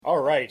All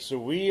right, so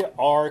we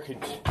are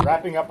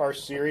wrapping up our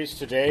series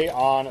today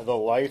on the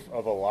life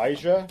of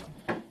Elijah.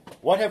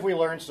 What have we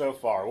learned so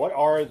far? What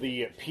are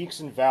the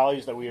peaks and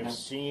valleys that we have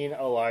seen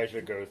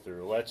Elijah go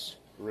through? Let's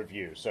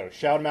review. So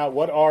shout them out.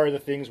 What are the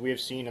things we have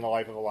seen in the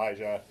life of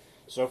Elijah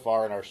so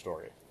far in our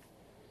story?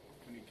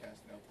 When he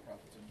cast out the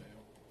prophets of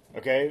Baal.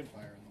 Okay. The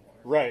fire and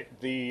the water. Right.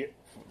 The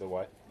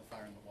what? The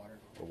fire and the water.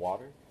 The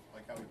water?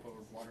 Like how we put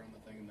water on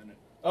the thing and then it...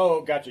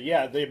 Oh, gotcha.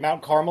 Yeah, the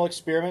Mount Carmel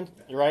experiment,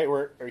 right?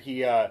 Where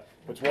he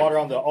puts water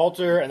on the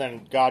altar and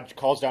then God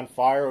calls down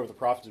fire over the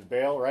prophets of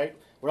Baal, right?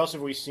 What else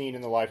have we seen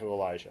in the life of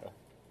Elijah?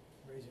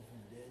 Raised him from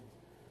the dead.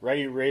 Right,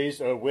 he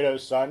raised a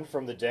widow's son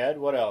from the dead.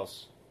 What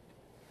else?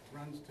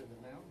 Runs to the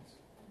mountains.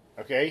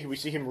 Okay, we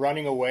see him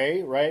running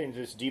away, right, into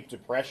this deep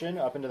depression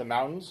up into the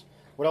mountains.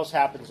 What else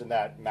happens in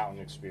that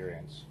mountain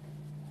experience?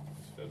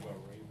 He's fed by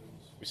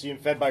ravens. We see him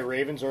fed by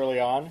ravens early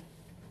on,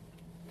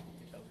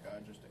 He tells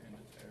God just to end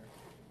it there.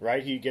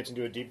 right? He gets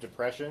into a deep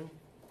depression.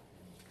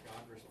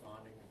 God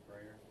responding in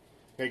prayer.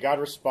 Okay, God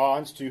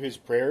responds to his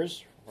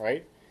prayers,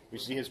 right? We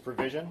see his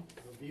provision.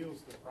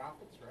 Reveals the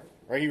prophets, right?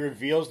 Right, he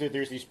reveals that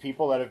there's these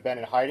people that have been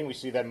in hiding. We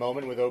see that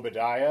moment with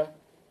Obadiah.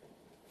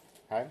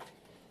 Okay?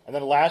 And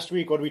then last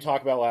week, what did we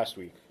talk about last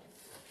week?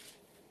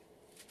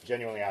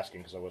 Genuinely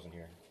asking because I wasn't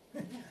here.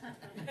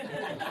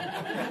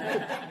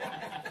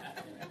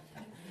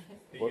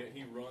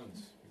 He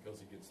runs because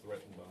he gets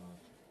threatened by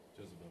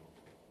Jezebel.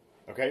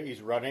 Okay,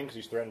 he's running because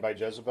he's threatened by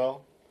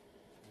Jezebel.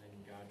 And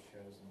then God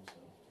shows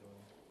himself to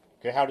him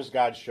Okay, how does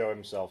God show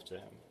himself to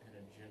him? in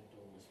a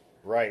gentle whisper.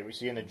 Right, we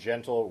see in a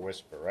gentle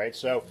whisper, right?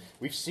 So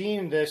we've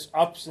seen this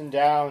ups and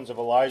downs of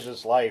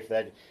Elijah's life,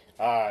 that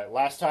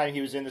last time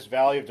he was in this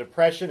valley of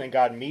depression and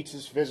God meets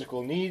his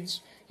physical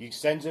needs. He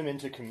sends him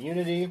into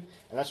community, and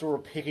that's where we're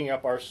picking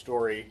up our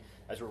story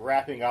as we're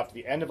wrapping up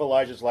the end of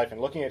Elijah's life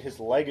and looking at his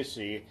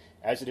legacy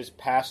as it is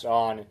passed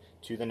on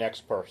to the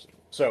next person.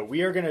 So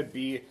we are going to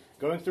be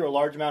going through a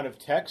large amount of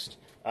text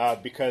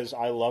because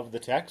I love the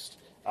text,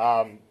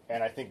 and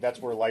I think that's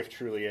where life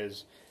truly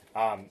is.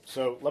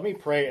 So let me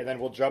pray, and then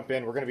we'll jump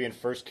in. We're going to be in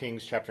 1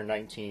 Kings chapter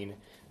 19,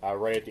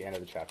 right at the end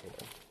of the chapter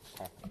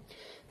there.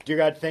 Dear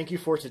God, thank you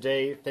for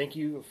today. Thank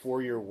you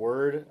for your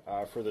word,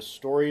 for the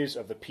stories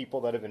of the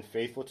people that have been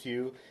faithful to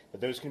you, that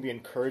those can be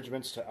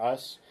encouragements to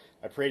us.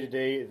 I pray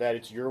today that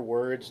it's your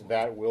words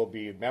that will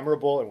be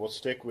memorable and will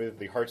stick with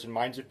the hearts and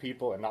minds of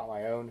people and not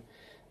my own.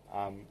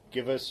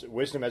 Give us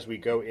wisdom as we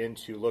go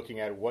into looking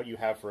at what you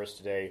have for us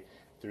today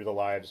through the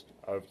lives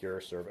of your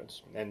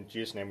servants. In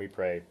Jesus' name we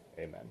pray,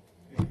 amen.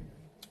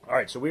 All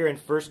right, so we are in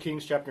 1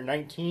 Kings chapter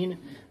 19,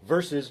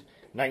 verses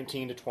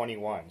 19 to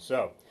 21.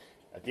 So,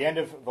 at the end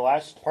of the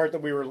last part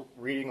that we were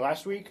reading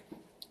last week,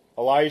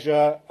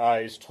 Elijah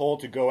is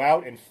told to go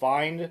out and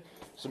find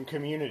some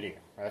community.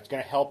 That's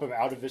going to help him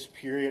out of this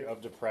period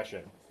of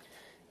depression.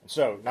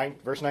 So,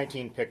 verse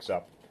 19 picks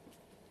up.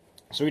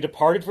 So he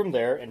departed from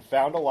there and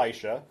found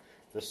Elisha,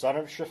 the son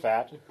of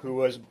Shaphat, who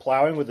was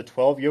plowing with the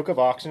 12 yoke of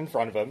oxen in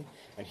front of him,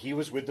 and he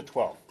was with the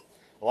 12.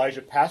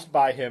 Elijah passed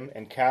by him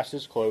and cast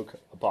his cloak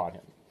upon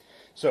him.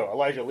 So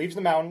Elijah leaves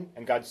the mountain,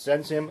 and God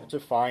sends him to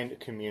find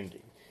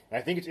community. And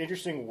I think it's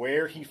interesting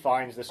where he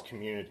finds this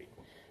community,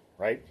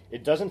 right?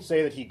 It doesn't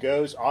say that he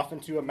goes off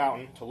into a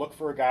mountain to look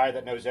for a guy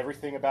that knows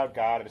everything about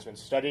God and has been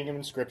studying him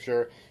in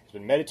Scripture, has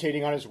been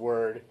meditating on his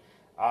word,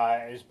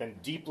 and has been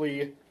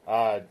deeply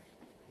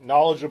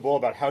knowledgeable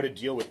about how to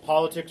deal with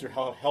politics or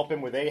how to help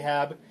him with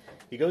Ahab.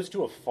 He goes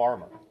to a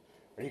farmer,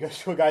 or he goes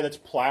to a guy that's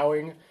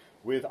plowing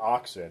with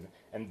oxen,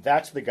 and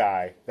that's the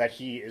guy that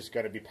he is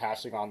going to be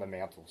passing on the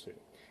mantle to.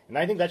 And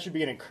I think that should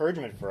be an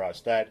encouragement for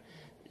us, that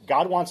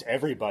God wants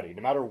everybody,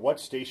 no matter what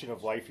station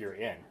of life you're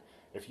in.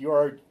 If you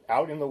are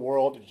out in the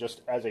world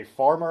just as a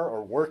farmer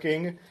or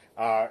working,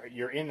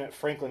 you're in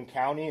Franklin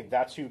County,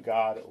 that's who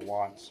God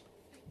wants.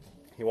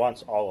 He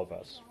wants all of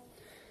us.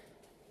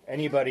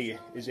 Anybody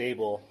is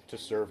able to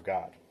serve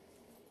God.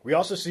 We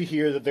also see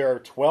here that there are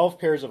 12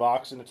 pairs of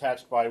oxen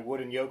attached by a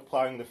wooden yoke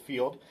plowing the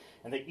field,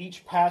 and they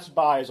each pass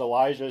by as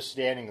Elijah is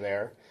standing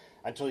there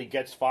until he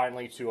gets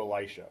finally to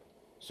Elisha.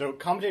 So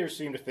commentators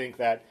seem to think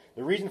that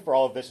the reason for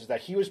all of this is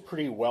that he was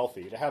pretty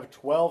wealthy. To have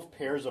 12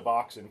 pairs of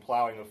oxen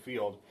plowing a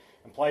field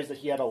implies that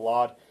he had a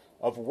lot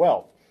of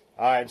wealth.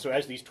 And so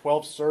as these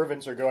 12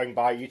 servants are going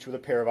by, each with a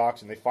pair of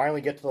oxen, they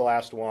finally get to the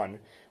last one.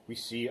 We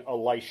see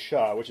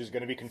Elisha, which is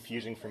going to be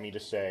confusing for me to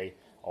say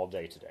all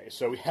day today.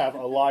 So we have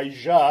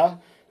Elijah,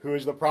 who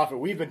is the prophet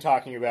we've been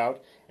talking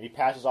about, and he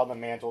passes on the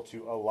mantle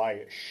to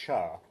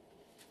Elisha,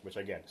 which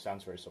again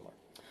sounds very similar.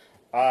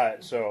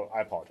 So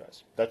I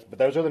apologize. But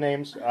those are the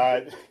names.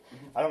 I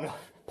don't know.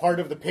 Part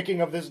of the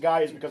picking of this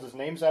guy is because his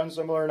name sounds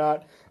similar or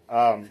not,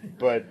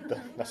 but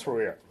that's where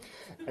we are.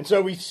 And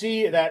so we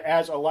see that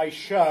as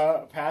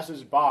Elisha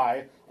passes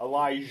by,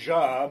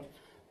 Elijah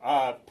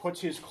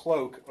puts his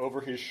cloak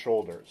over his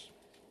shoulders.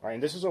 All right,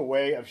 and this is a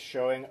way of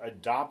showing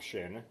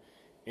adoption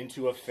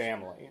into a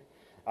family.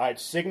 It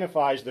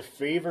signifies the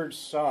favored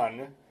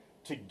son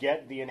to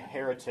get the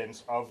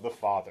inheritance of the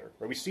father.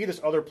 Right? We see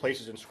this other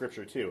places in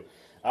Scripture too.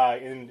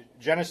 In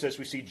Genesis,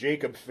 we see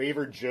Jacob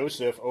favored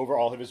Joseph over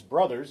all of his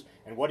brothers.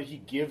 And what did he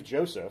give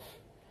Joseph?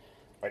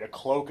 Right, a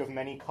cloak of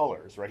many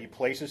colors. Right, he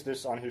places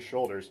this on his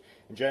shoulders.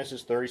 In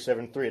Genesis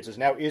 37:3, it says,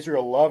 "Now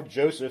Israel loved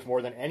Joseph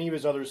more than any of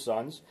his other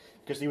sons,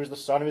 because he was the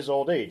son of his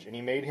old age, and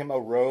he made him a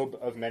robe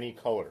of many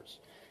colors."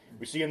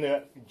 We see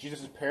in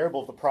Jesus' parable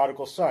of the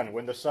prodigal son,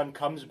 when the son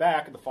comes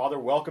back, the father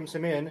welcomes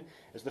him in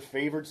as the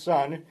favored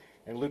son.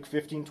 In Luke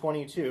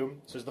 15:22,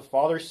 it says, "The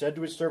father said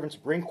to his servants,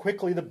 'Bring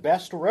quickly the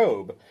best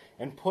robe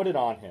and put it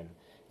on him.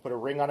 Put a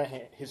ring on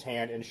his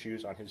hand and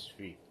shoes on his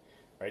feet.'"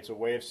 Right? It's a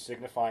way of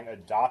signifying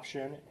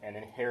adoption and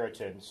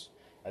inheritance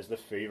as the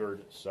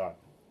favored son.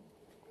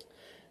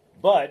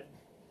 But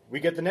we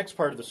get the next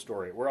part of the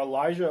story, where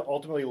Elijah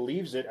ultimately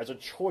leaves it as a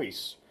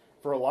choice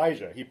for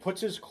Elijah. He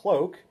puts his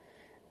cloak,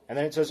 and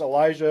then it says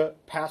Elijah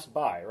passed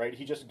by, right?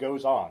 He just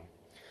goes on.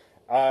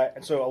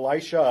 And so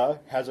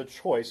Elisha has a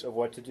choice of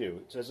what to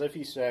do. It's as if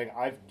he's saying,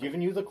 "I've given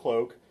you the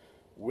cloak,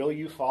 will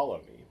you follow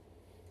me?"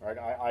 Right?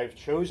 I've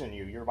chosen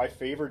you, you're my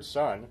favored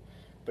son,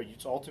 but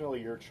it's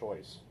ultimately your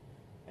choice.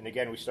 And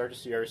again, we start to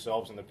see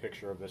ourselves in the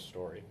picture of this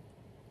story.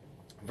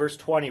 Verse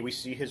 20, we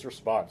see his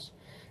response.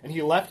 "And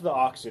he left the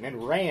oxen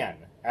and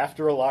ran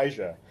after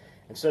Elijah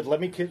and said, 'Let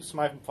me kiss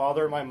my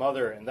father and my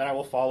mother, and then I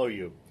will follow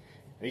you.'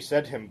 And he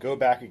said to him, 'Go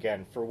back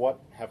again, for what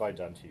have I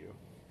done to you?'"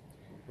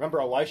 Remember,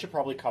 Elisha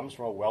probably comes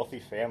from a wealthy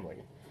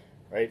family,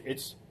 right?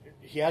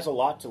 He has a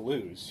lot to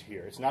lose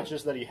here. It's not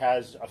just that he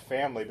has a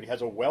family, but he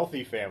has a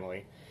wealthy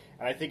family.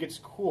 And I think it's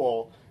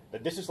cool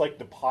that this is like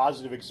the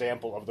positive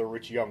example of the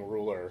rich young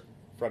ruler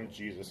from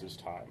Jesus'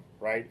 time,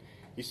 right?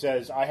 He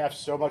says, "I have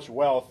so much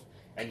wealth,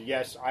 and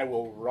yes, I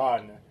will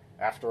run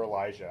after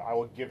Elijah. I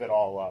will give it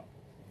all up."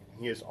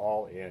 He is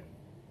all in.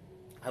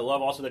 I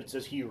love also that it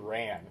says he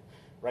ran,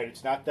 right?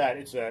 It's not that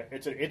it's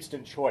an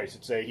instant choice.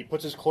 He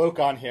puts his cloak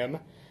on him,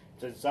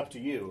 says, "It's up to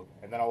you,"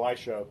 and then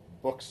Elisha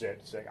books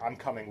it, saying, "I'm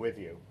coming with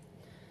you."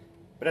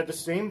 But at the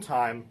same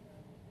time,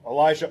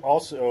 Elisha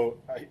also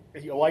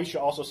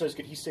says,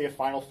 could he say a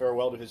final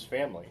farewell to his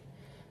family?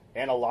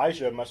 And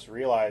Elijah must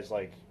realize,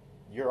 like,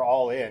 you're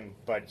all in,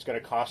 but it's going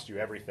to cost you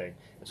everything.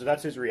 And so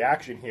that's his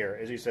reaction here,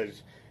 as he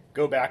says,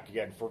 "Go back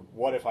again, for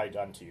what have I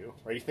done to you?"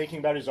 Right? He's thinking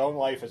about his own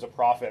life as a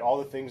prophet, all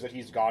the things that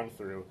he's gone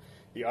through,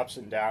 the ups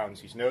and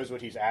downs. He knows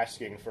what he's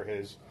asking for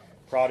his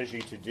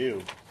prodigy to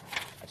do.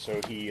 And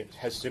so he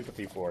has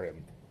sympathy for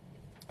him.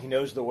 He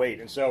knows the weight.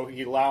 And so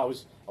he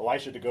allows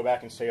Elisha to go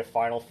back and say a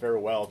final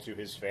farewell to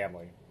his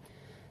family.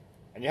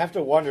 And you have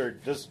to wonder,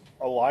 does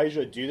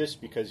Elijah do this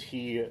because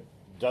he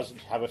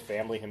doesn't have a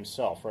family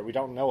himself? Right? We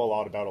don't know a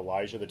lot about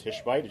Elijah the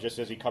Tishbite. It just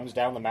says he comes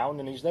down the mountain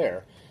and he's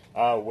there.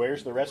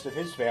 Where's the rest of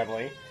his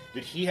family?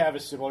 Did he have a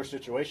similar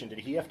situation? Did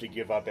he have to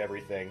give up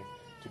everything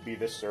to be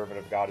this servant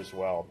of God as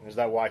well? Is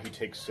that why he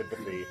takes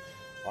sympathy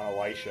on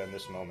Elisha in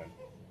this moment?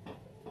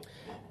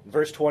 In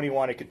verse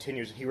 21, it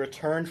continues, "He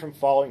returned from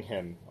following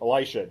him.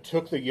 Elisha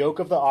took the yoke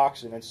of the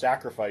oxen and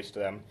sacrificed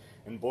them,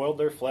 and boiled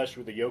their flesh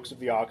with the yokes of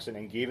the oxen,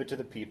 and gave it to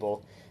the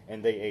people,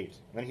 and they ate.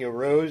 Then he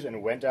arose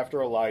and went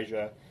after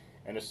Elijah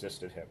and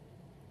assisted him."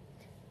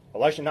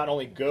 Elisha not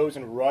only goes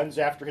and runs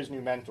after his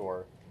new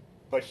mentor,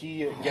 but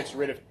he gets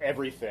rid of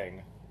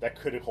everything that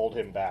could hold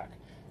him back.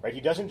 Right?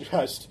 He doesn't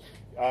just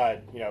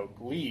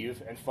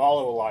leave and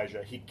follow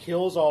Elijah. He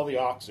kills all the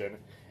oxen,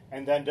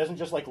 and then doesn't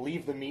just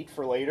leave the meat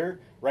for later,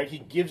 right? He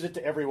gives it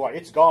to everyone.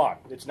 It's gone.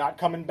 It's not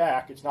coming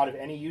back. It's not of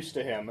any use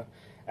to him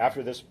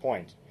after this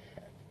point,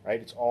 right?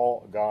 It's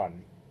all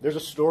gone. There's a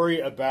story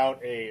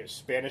about a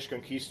Spanish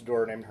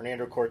conquistador named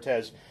Hernando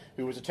Cortez,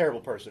 who was a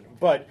terrible person.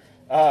 But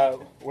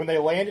when they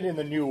landed in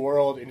the New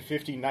World in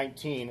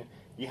 1519,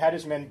 he had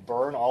his men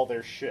burn all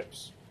their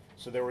ships,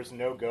 so there was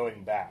no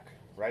going back,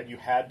 right? You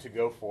had to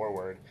go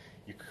forward.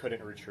 You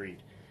couldn't retreat.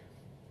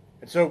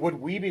 And so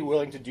would we be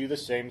willing to do the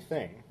same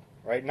thing?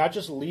 Right? Not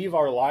just leave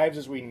our lives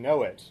as we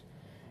know it,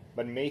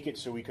 but make it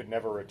so we could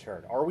never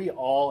return. Are we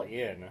all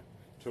in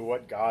to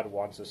what God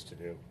wants us to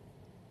do?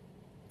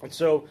 And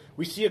so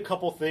we see a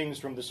couple things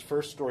from this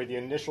first story, the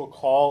initial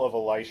call of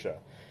Elisha.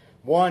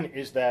 One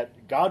is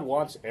that God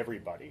wants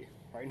everybody.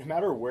 Right? No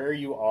matter where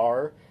you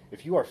are,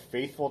 if you are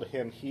faithful to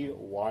him, he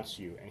wants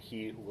you and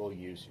he will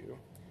use you.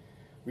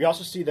 We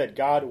also see that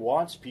God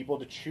wants people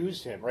to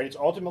choose him. Right? It's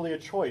ultimately a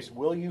choice.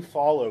 Will you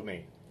follow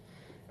me?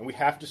 And we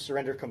have to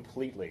surrender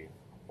completely,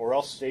 or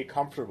else stay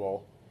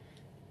comfortable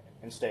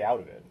and stay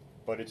out of it.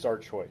 But it's our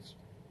choice.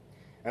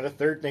 And the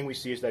third thing we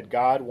see is that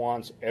God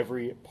wants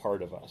every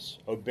part of us.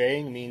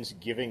 Obeying means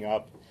giving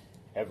up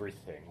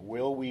everything.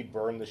 Will we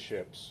burn the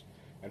ships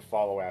and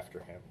follow after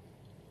him?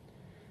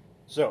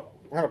 So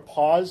we're going to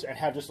pause and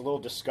have just a little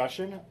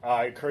discussion.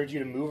 I encourage you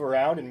to move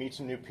around and meet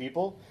some new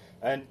people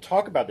and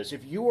talk about this.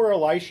 If you were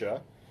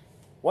Elisha,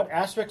 what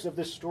aspects of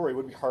this story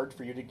would be hard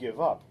for you to give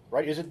up?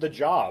 Right? Is it the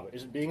job?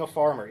 Is it being a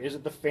farmer? Is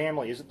it the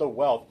family? Is it the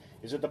wealth?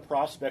 Is it the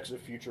prospects of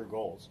future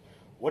goals?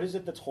 What is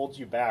it that holds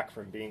you back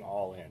from being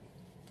all in?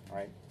 All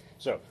right?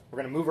 So we're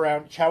going to move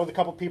around, chat with a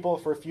couple people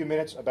for a few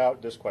minutes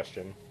about this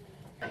question.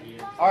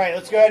 All right,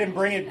 let's go ahead and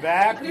bring it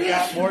back. We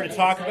got more to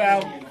talk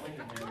about.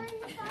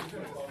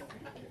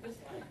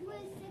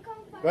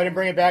 Go ahead and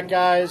bring it back,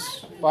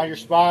 guys. Find your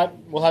spot.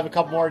 We'll have a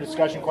couple more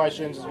discussion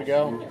questions as we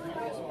go.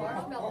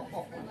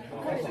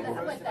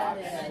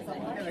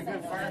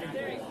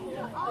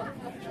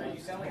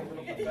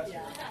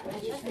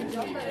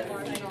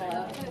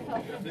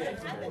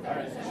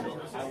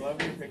 I love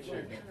your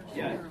picture.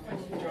 Yeah.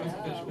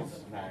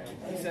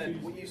 He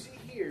said, what you see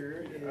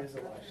here is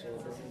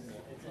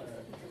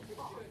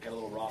got a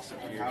little Ross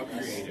up here. How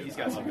creative. He's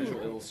got some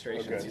visual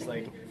illustrations. Okay. He's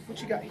like,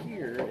 what you got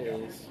here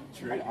is...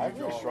 I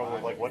really struggle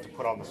with what to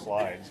put on the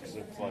slides because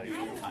it's like,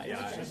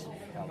 yeah, it's just,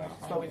 I don't know.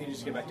 Probably need to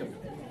just get back to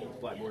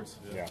blackboards.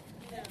 Yeah,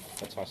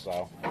 that's my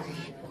style.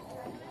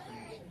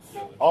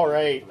 All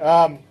right.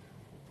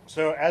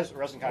 So as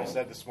Rustin kind of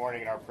said this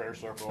morning in our prayer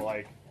circle,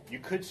 like, you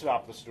could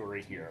stop the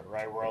story here,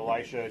 right, where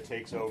Elisha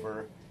takes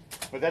over,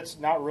 but that's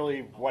not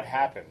really what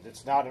happened.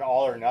 It's not an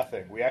all or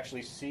nothing. We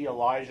actually see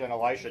Elijah and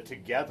Elisha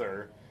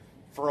together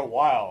for a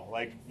while,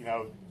 like, you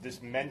know,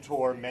 this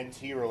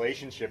mentor-mentee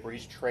relationship where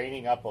he's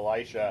training up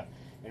Elisha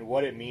and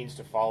what it means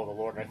to follow the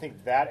Lord. And I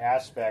think that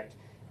aspect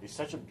is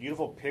such a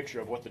beautiful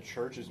picture of what the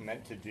church is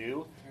meant to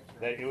do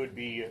that it would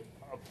be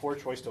a poor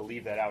choice to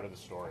leave that out of the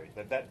story.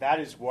 That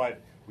is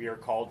what we are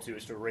called to,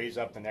 is to raise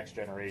up the next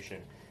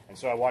generation. And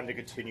so I wanted to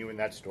continue in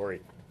that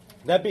story.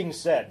 That being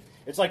said,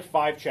 it's like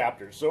 5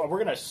 chapters, so we're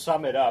going to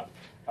sum it up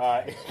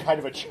in kind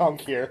of a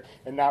chunk here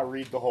and not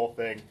read the whole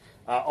thing.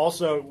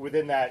 Also,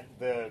 within that,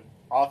 the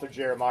author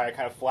Jeremiah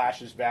kind of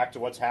flashes back to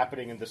what's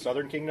happening in the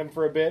southern kingdom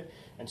for a bit,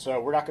 and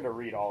so we're not going to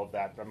read all of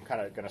that, but I'm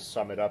kind of going to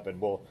sum it up and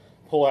we'll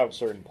pull out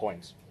certain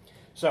points.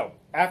 So,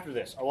 after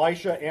this,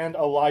 Elisha and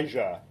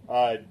Elijah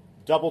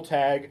double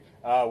tag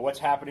what's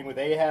happening with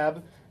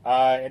Ahab,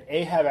 and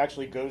Ahab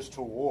actually goes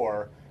to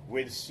war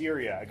with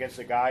Syria against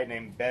a guy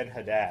named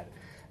Ben-Hadad.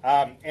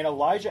 And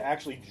Elijah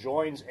actually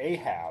joins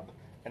Ahab,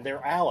 and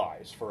they're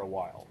allies for a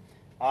while.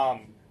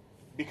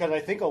 Because I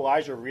think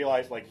Elijah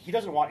realized, like, he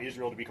doesn't want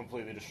Israel to be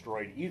completely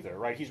destroyed either,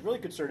 right? He's really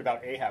concerned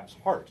about Ahab's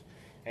heart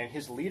and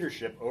his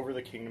leadership over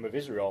the kingdom of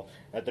Israel,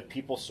 that the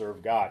people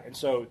serve God. And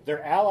so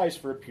they're allies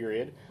for a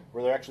period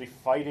where they're actually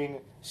fighting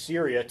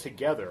Syria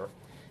together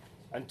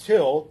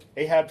until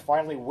Ahab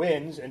finally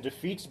wins and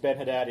defeats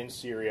Ben-Hadad in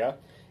Syria,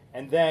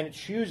 and then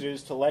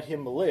chooses to let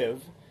him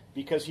live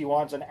because he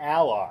wants an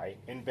ally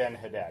in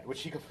Ben-Hadad,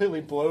 which he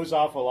completely blows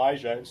off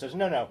Elijah and says,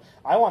 no,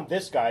 I want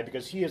this guy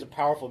because he is a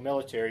powerful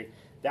military.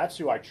 That's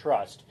who I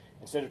trust,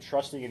 instead of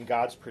trusting in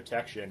God's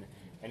protection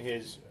and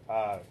his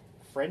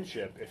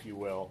friendship, if you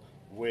will,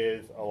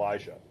 with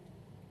Elijah.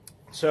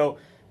 So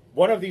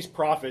one of these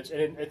prophets,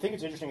 and I think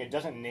it's interesting, it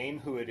doesn't name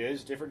who it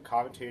is. Different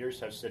commentators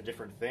have said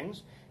different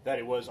things, that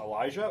it was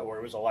Elijah or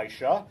it was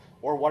Elisha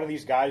or one of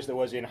these guys that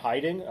was in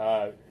hiding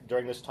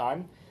during this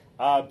time.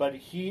 But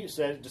he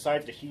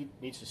decides that he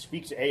needs to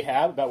speak to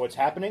Ahab about what's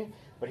happening,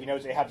 but he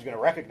knows Ahab's going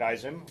to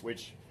recognize him,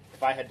 which,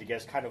 if I had to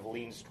guess, kind of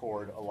leans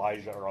toward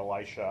Elijah or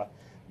Elisha.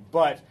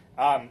 But,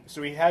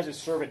 so he has his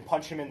servant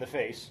punch him in the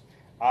face,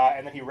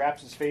 and then he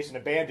wraps his face in a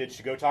bandage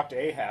to go talk to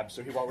Ahab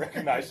so he won't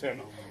recognize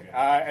him.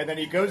 And then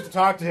he goes to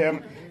talk to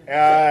him,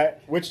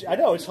 which I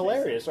know, it's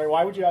hilarious, right?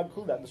 Why would you not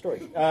include that in the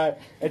story?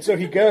 And so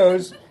he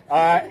goes,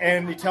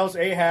 and he tells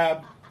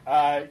Ahab,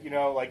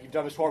 like, you've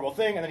done this horrible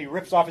thing, and then he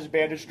rips off his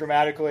bandage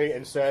dramatically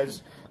and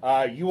says,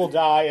 you will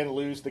die and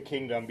lose the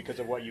kingdom because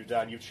of what you've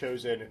done. You've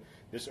chosen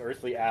this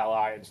earthly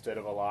ally instead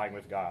of allying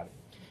with God.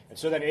 And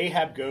so then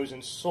Ahab goes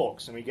and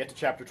sulks, and we get to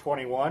chapter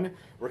 21,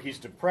 where he's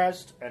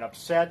depressed and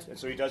upset, and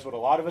so he does what a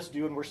lot of us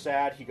do when we're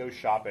sad. He goes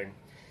shopping.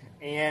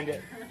 And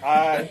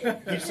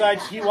he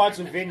decides he wants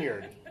a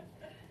vineyard.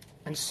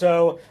 And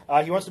so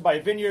he wants to buy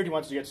a vineyard, he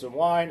wants to get some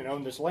wine and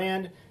own this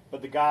land,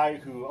 but the guy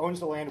who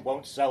owns the land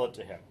won't sell it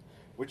to him.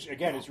 Which,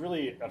 again, is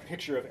really a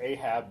picture of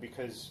Ahab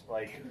because,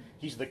 like,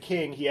 he's the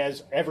king, he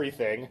has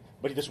everything,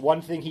 but this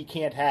one thing he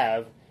can't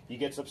have, he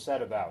gets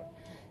upset about.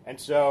 And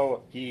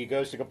so he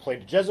goes to complain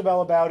to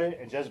Jezebel about it,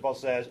 and Jezebel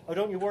says, oh,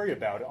 don't you worry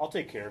about it, I'll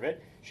take care of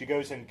it. She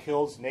goes and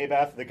kills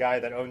Naboth, the guy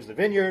that owns the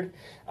vineyard,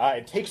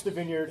 and takes the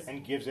vineyard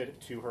and gives it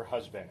to her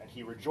husband. And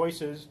he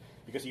rejoices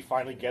because he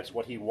finally gets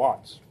what he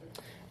wants.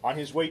 On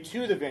his way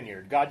to the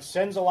vineyard, God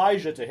sends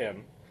Elijah to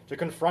him to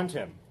confront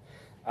him.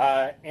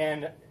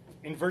 And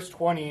in verse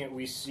 20,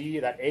 we see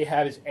that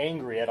Ahab is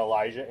angry at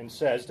Elijah and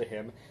says to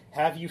him,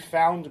 have you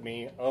found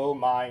me, O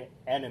my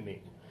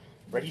enemy?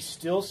 Right? He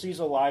still sees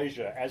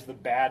Elijah as the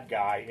bad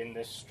guy in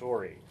this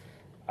story.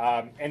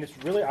 And it's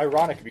really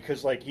ironic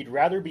because, like, he'd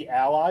rather be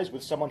allies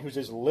with someone who's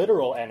his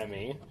literal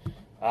enemy,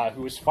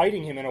 who is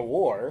fighting him in a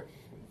war,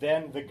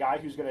 than the guy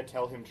who's going to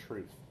tell him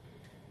truth.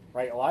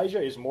 Right?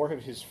 Elijah is more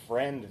of his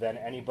friend than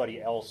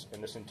anybody else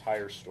in this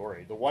entire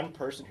story. The one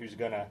person who's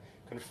going to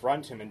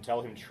confront him and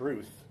tell him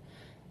truth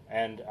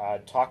and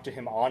talk to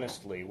him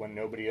honestly when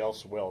nobody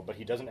else will, but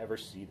he doesn't ever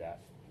see that.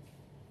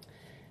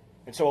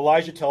 And so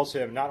Elijah tells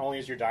him, not only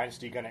is your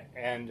dynasty going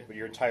to end, but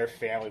your entire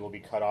family will be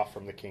cut off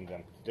from the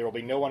kingdom. There will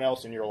be no one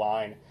else in your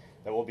line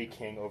that will be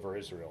king over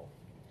Israel.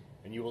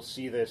 And you will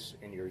see this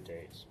in your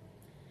days.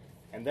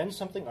 And then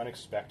something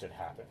unexpected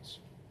happens.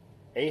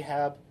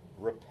 Ahab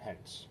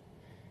repents.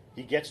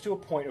 he gets to a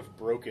point of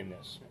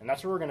brokenness. And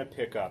that's where we're going to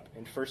pick up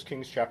in 1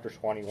 Kings chapter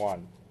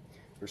 21,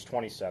 verse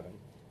 27.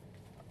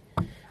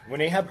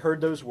 When Ahab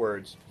heard those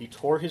words, he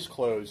tore his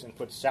clothes and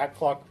put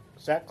sackcloth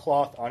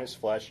on his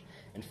flesh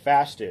and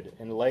fasted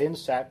and lay in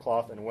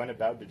sackcloth and went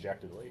about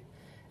dejectedly.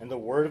 And the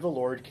word of the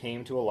Lord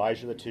came to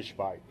Elijah the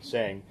Tishbite,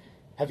 saying,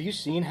 Have you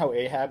seen how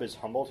Ahab has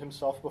humbled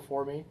himself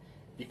before me?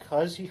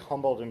 Because he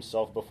humbled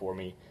himself before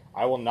me,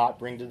 I will not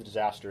bring the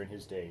disaster in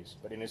his days,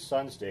 but in his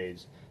son's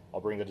days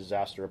I'll bring the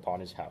disaster upon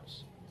his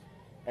house.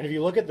 And if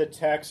you look at the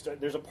text,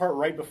 there's a part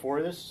right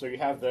before this. So you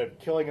have the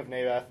killing of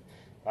Naboth,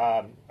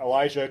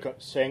 Elijah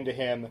saying to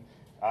him,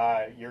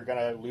 you're going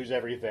to lose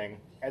everything.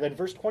 And then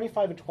verse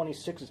 25 and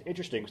 26 is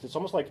interesting because it's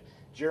almost like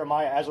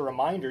Jeremiah, as a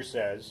reminder,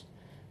 says,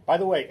 by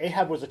the way,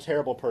 Ahab was a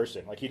terrible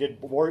person. Like, he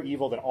did more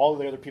evil than all of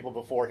the other people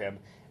before him.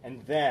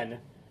 And then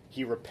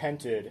he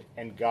repented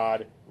and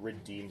God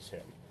redeems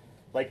him.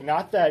 Like,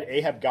 not that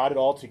Ahab got it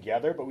all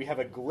together, but we have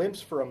a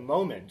glimpse for a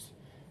moment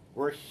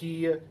where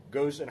he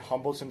goes and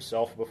humbles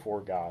himself before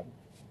God.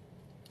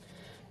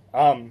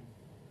 And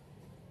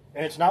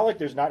it's not like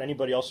there's not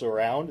anybody else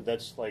around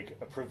that's, like,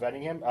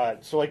 preventing him.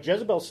 So, like,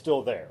 Jezebel's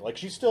still there. Like,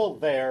 she's still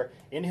there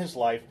in his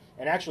life,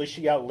 and actually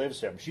she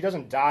outlives him. She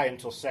doesn't die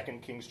until 2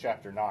 Kings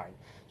chapter 9.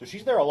 So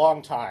she's there a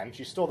long time.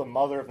 She's still the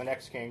mother of the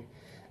next king.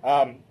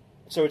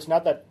 So it's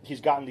not that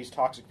he's gotten these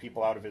toxic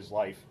people out of his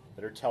life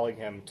that are telling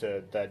him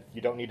that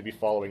you don't need to be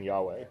following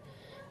Yahweh.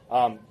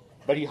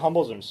 But he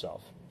humbles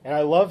himself. And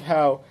I love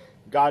how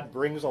God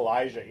brings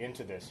Elijah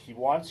into this. He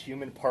wants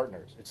human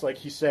partners. It's like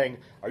he's saying,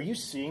 are you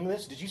seeing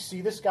this? Did you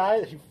see this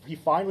guy? He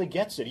finally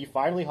gets it. He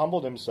finally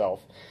humbled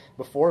himself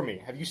before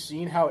me. Have you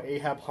seen how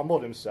Ahab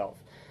humbled himself?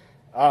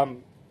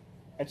 And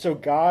so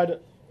God,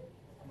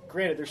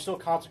 granted, there's still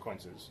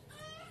consequences,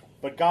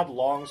 but God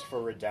longs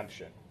for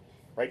redemption.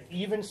 Right?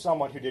 Even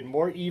someone who did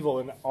more evil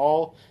than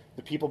all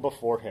the people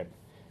before him.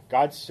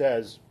 God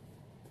says,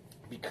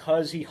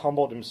 because he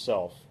humbled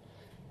himself,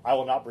 I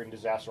will not bring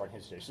disaster on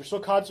his days. There's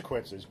still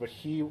consequences, but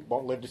he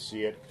won't live to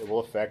see it. It will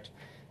affect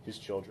his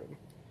children.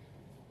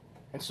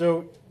 And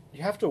so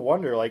you have to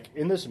wonder, like,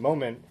 in this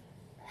moment,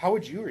 how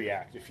would you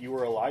react if you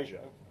were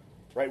Elijah?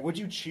 Right? Would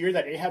you cheer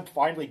that Ahab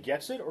finally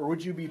gets it, or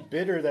would you be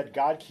bitter that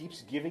God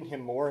keeps giving him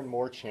more and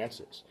more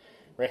chances?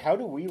 Right? How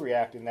do we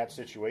react in that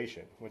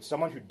situation? When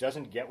someone who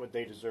doesn't get what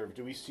they deserve,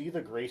 do we see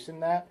the grace in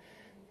that,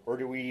 or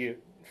do we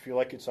feel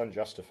like it's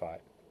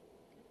unjustified?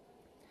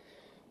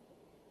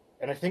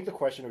 And I think the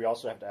question we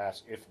also have to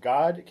ask, if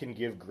God can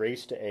give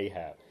grace to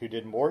Ahab, who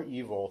did more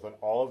evil than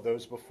all of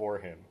those before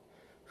him,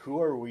 who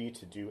are we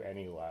to do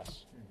any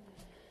less?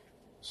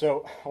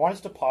 So I want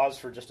us to pause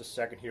for just a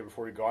second here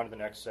before we go on to the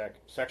next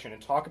section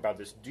and talk about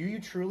this. Do you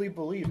truly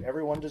believe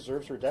everyone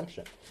deserves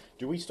redemption?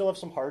 Do we still have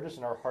some hardness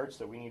in our hearts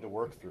that we need to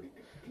work through?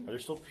 Are there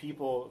still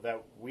people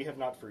that we have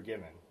not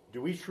forgiven?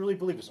 Do we truly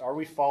believe this? Are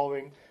we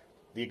following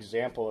the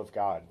example of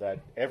God that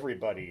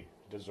everybody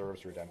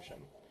deserves redemption?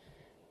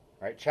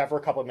 All right, chat for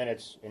a couple of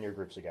minutes in your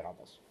groups again on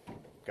this.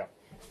 Go.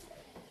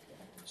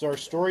 So our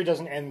story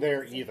doesn't end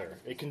there either.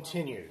 It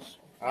continues.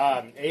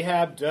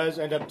 Ahab does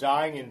end up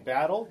dying in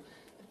battle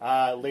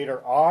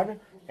later on,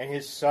 and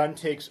his son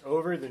takes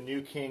over, the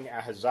new king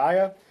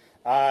Ahaziah.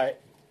 I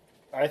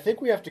think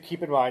we have to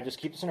keep in mind, just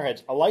keep this in our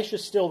heads,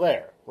 Elisha's still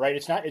there, right?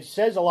 It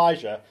says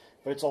Elijah,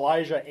 but it's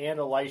Elijah and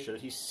Elisha.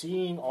 He's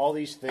seeing all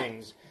these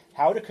things,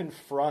 how to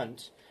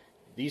confront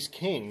these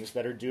kings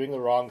that are doing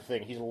the wrong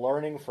thing. He's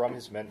learning from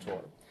his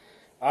mentor.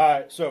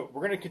 So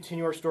we're going to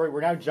continue our story.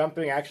 We're now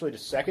jumping actually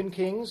to 2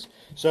 Kings.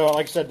 So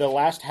like I said, the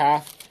last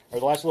half, or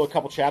the last little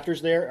couple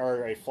chapters there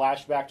are a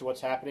flashback to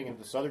what's happening in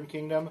the southern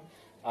kingdom.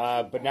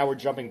 But now we're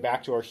jumping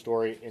back to our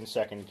story in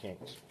 2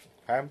 Kings.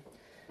 Okay?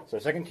 So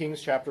 2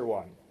 Kings chapter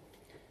 1.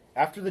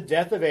 After the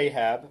death of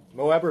Ahab,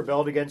 Moab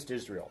rebelled against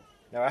Israel.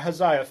 Now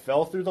Ahaziah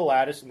fell through the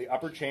lattice in the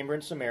upper chamber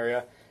in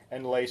Samaria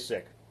and lay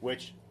sick,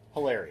 which,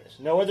 hilarious.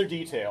 No other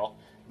detail.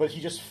 But he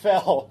just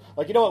fell.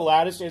 Like, you know what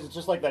lattice is? It's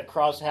just like that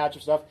crosshatch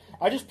of stuff.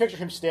 I just picture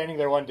him standing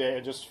there one day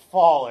and just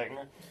falling,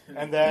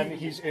 and then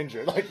he's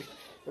injured. Like,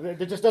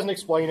 it just doesn't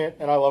explain it,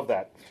 and I love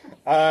that.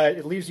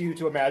 It leaves you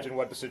to imagine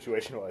what the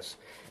situation was.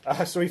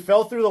 So he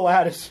fell through the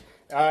lattice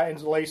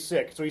and lay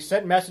sick. So he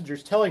sent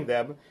messengers telling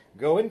them,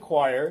 "Go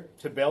inquire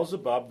to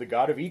Beelzebub, the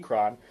god of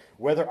Ekron,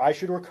 whether I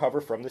should recover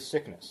from this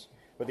sickness."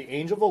 But the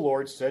angel of the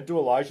Lord said to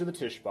Elijah the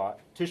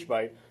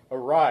Tishbite,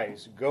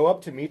 "Arise, go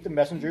up to meet the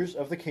messengers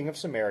of the king of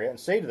Samaria, and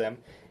say to them,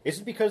 is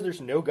it because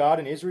there's no God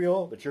in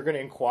Israel that you're going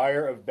to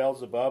inquire of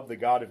Beelzebub, the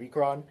god of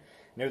Ekron?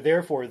 Now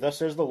therefore, thus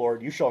says the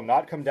Lord, you shall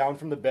not come down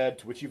from the bed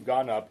to which you've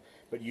gone up,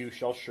 but you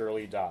shall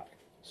surely die."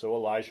 So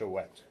Elijah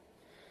went.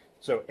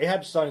 So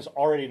Ahab's son is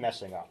already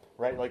messing up,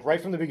 right? Like right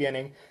from the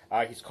beginning,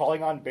 he's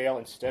calling on Baal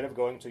instead of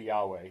going to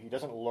Yahweh. He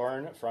doesn't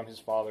learn from his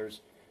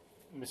father's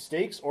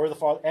mistakes or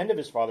the end of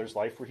his father's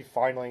life where he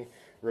finally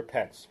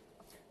repents.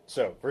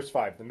 So, verse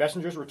 5, the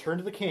messengers returned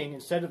to the king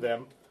and said to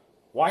them,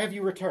 "Why have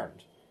you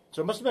returned?"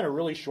 So it must have been a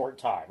really short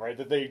time, right?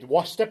 That they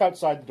step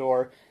outside the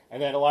door,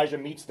 and then Elijah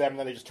meets them, and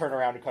then they just turn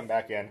around and come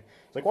back in.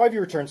 It's like, why have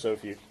you returned so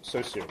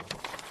soon?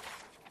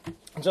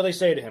 And so they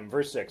say to him,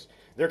 verse 6,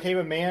 there came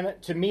a man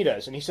to meet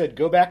us, and he said,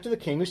 Go back to the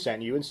king who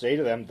sent you, and say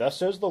to them, Thus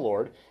says the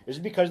Lord, Is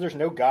it because there's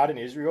no God in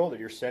Israel that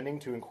you're sending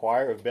to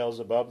inquire of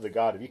Beelzebub, the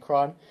god of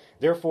Ekron?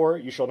 Therefore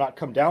you shall not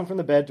come down from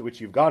the bed to which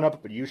you've gone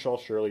up, but you shall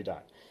surely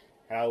die.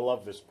 And I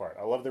love this part.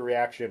 I love the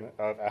reaction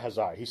of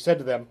Ahaziah. He said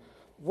to them,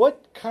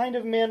 What kind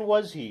of man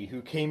was he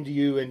who came to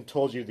you and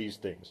told you these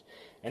things?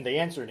 And they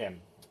answered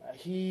him,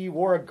 He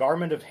wore a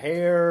garment of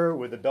hair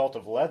with a belt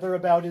of leather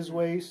about his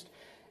waist.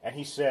 And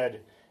he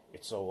said,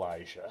 It's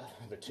Elijah,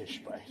 the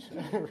Tishbite.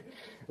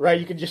 Right?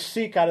 You can just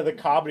see kind of the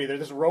comedy there,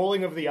 this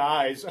rolling of the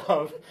eyes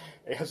of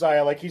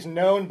Ahaziah. Like, he's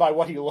known by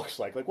what he looks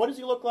like. Like, what does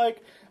he look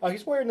like?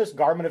 He's wearing this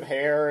garment of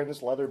hair and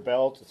this leather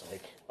belt. It's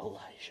like,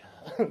 Elijah.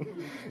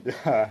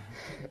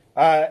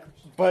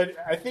 But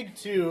I think,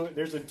 too,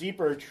 there's a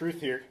deeper truth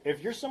here.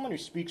 If you're someone who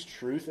speaks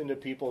truth into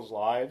people's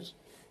lives,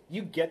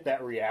 you get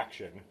that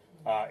reaction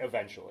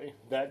eventually.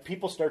 That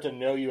people start to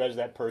know you as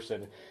that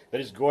person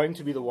that is going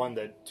to be the one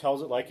that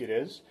tells it like it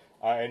is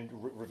and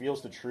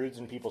reveals the truths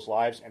in people's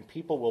lives, and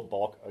people will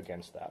balk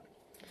against that.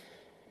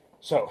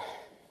 So,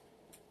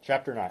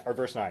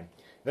 verse 9.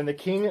 Then the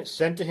king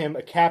sent to him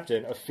a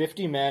captain of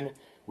 50 men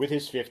with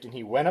his 50, and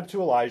he went up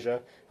to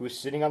Elijah, who was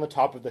sitting on the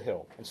top of the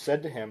hill, and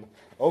said to him,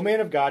 O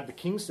man of God, the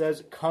king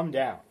says, Come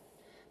down.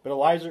 But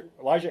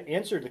Elijah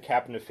answered the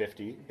captain of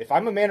 50, If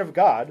I'm a man of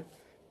God,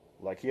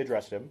 like he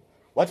addressed him,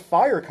 let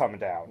fire come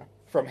down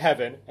from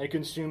heaven and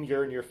consume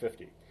you and your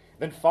 50.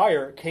 Then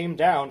fire came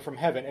down from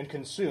heaven and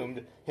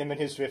consumed him and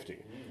his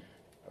 50.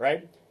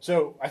 Right?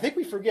 So I think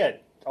we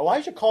forget,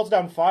 Elijah calls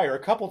down fire a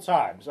couple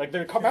times. Like,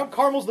 Mount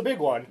Carmel's the big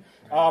one.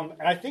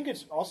 And I think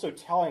it's also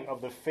telling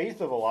of the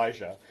faith of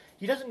Elijah.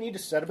 He doesn't need to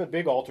set up a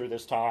big altar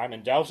this time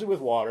and douse it with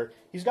water.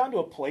 He's gotten to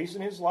a place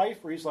in his life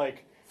where he's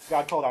like,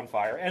 God called on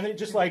fire. And it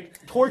just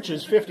like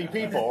torches 50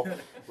 people,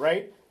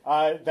 right?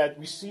 That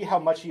we see how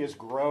much he has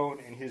grown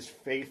in his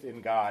faith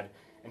in God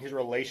and his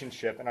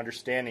relationship and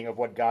understanding of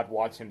what God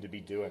wants him to be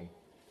doing.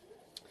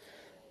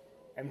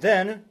 And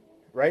then,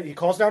 right, he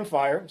calls down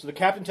fire. So the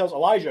captain tells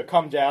Elijah,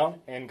 come down.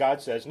 And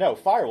God says, no,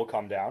 fire will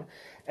come down.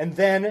 And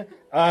then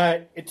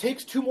it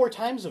takes 2 more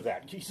times of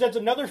that. He sends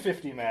another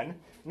 50 men.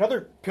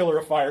 Another pillar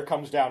of fire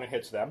comes down and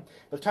hits them.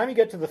 By the time you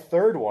get to the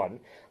third one,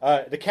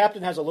 the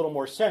captain has a little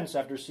more sense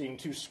after seeing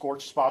 2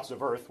 scorched spots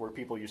of earth where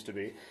people used to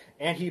be.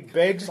 And he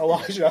begs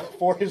Elijah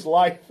for his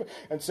life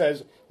and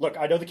says, look,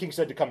 I know the king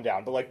said to come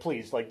down, but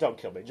please, don't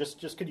kill me.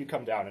 Just could you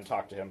come down and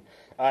talk to him?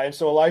 And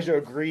so Elijah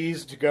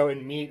agrees to go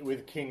and meet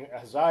with King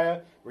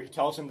Ahaziah, where he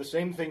tells him the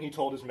same thing he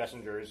told his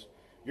messengers.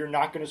 You're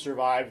not going to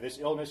survive this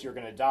illness. You're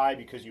going to die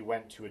because you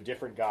went to a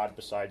different god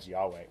besides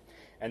Yahweh.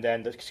 And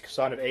then the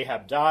son of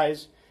Ahab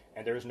dies,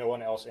 and there is no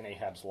one else in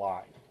Ahab's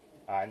line.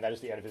 And that is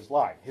the end of his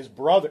line.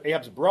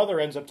 Ahab's brother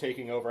ends up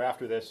taking over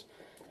after this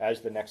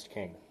as the next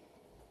king.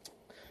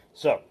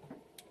 So,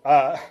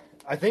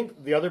 I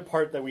think the other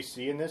part that we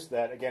see in this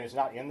that, again, is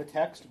not in the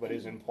text but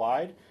is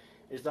implied,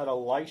 is that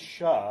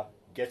Elisha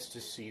gets to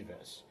see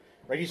this.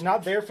 Right? He's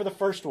not there for the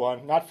first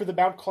one, not for the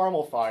Mount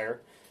Carmel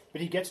fire, but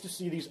he gets to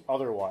see these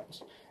other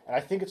ones. And I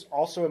think it's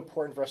also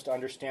important for us to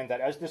understand that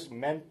as this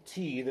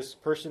mentee, this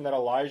person that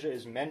Elijah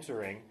is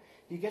mentoring,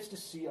 he gets to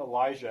see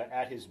Elijah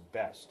at his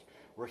best,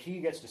 where he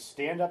gets to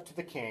stand up to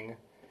the king,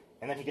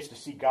 and then he gets to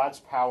see God's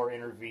power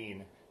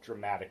intervene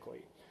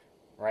dramatically.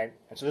 Right?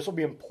 And so this will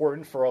be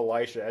important for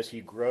Elisha as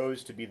he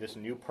grows to be this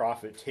new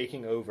prophet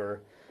taking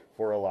over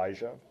for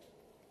Elijah.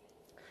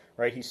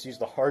 Right? He sees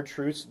the hard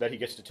truths that he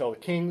gets to tell the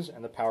kings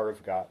and the power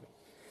of God.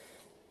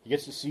 He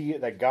gets to see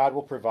that God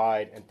will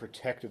provide and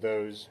protect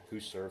those who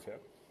serve him.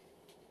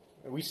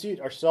 And we see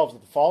it ourselves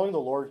that following the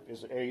Lord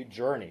is a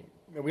journey.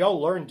 And we all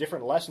learn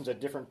different lessons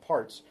at different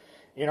parts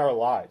in our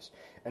lives.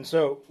 And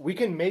so we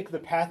can make the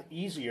path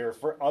easier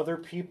for other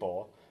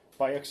people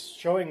by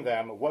showing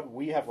them what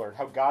we have learned,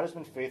 how God has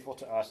been faithful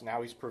to us and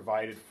how he's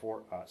provided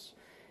for us.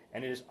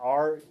 And it is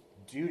our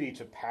duty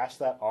to pass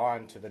that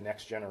on to the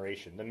next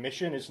generation. The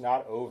mission is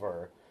not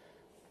over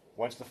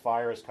once the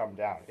fire has come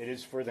down. It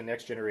is for the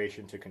next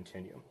generation to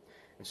continue.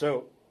 And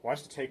so I want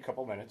us to take a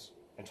couple minutes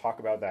and talk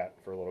about that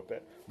for a little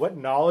bit. What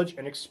knowledge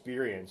and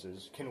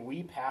experiences can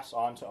we pass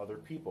on to other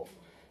people?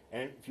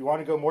 And if you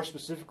want to go more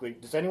specifically,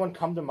 does anyone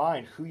come to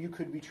mind who you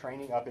could be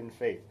training up in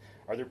faith?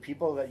 Are there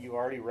people that you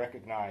already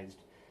recognized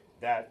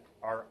that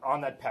are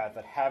on that path,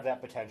 that have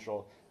that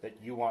potential, that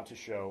you want to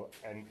show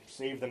and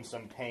save them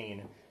some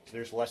pain so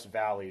there's less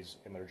valleys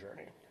in their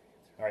journey?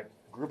 All right,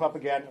 group up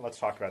again, and let's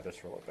talk about this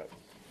for a little bit.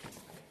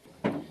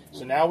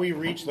 So now we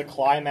reach the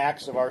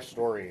climax of our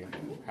story,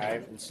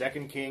 okay, in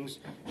 2 Kings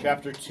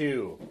chapter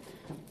 2,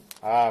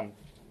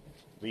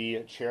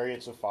 the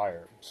chariots of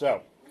fire.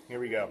 So, here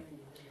we go.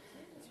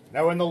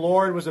 Now when the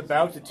Lord was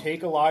about to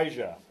take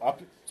Elijah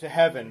up to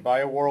heaven by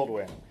a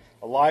whirlwind,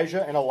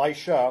 Elijah and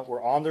Elisha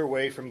were on their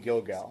way from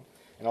Gilgal.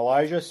 And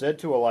Elijah said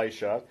to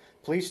Elisha,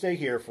 "Please stay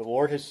here, for the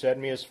Lord has sent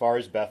me as far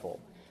as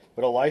Bethel."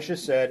 But Elisha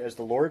said, "As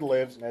the Lord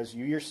lives, and as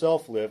you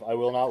yourself live, I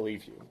will not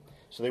leave you."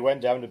 So they went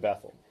down to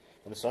Bethel.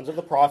 And the sons of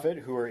the prophet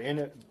who were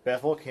in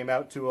Bethel came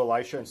out to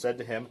Elisha and said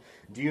to him,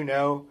 "Do you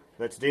know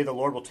that today the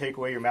Lord will take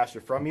away your master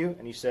from you?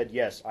 And he said,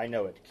 yes, I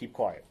know it. Keep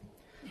quiet.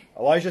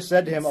 Elijah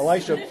said to him,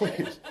 Elisha,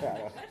 please.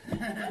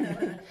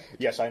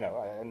 Yes, I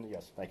know. And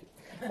yes, thank you.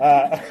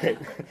 Okay.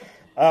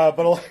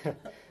 All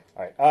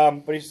right.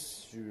 But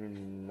he's, I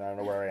don't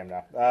know where I am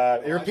now.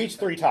 It repeats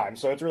 3 times,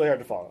 so it's really hard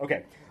to follow.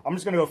 Okay. I'm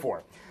just going to go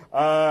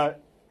 4.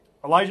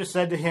 Elijah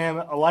said to him,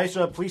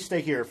 Elisha, please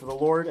stay here, for the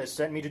Lord has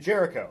sent me to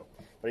Jericho.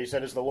 But he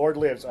said, as the Lord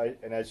lives,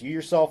 and as you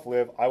yourself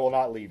live, I will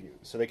not leave you.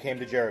 So they came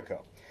to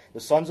Jericho. The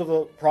sons of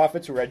the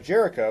prophets who were at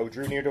Jericho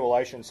drew near to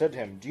Elisha and said to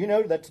him, do you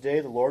know that today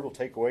the Lord will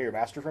take away your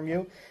master from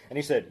you? And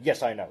he said,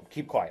 yes, I know.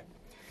 Keep quiet.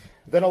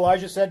 Then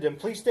Elijah said to him,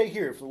 please stay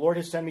here, for the Lord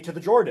has sent me to the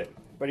Jordan.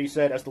 But he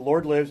said, as the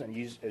Lord lives, and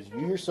as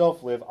you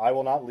yourself live, I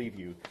will not leave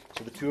you.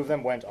 So the 2 of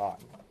them went on.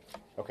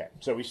 Okay,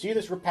 so we see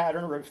this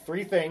pattern of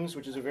 3 things,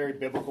 which is a very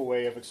biblical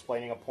way of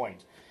explaining a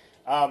point.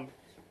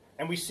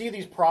 And we see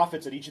these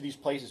prophets at each of these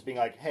places being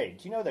like, hey,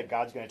 do you know that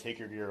God's going to take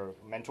your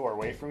mentor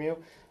away from you?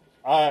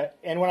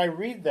 And when I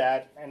read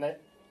that, and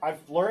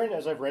I've learned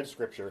as I've read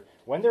Scripture,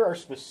 when there are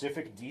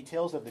specific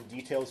details, that the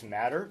details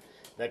matter,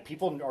 that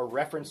people are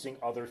referencing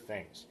other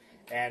things.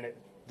 And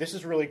this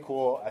is really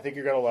cool. I think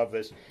you're going to love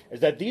this, is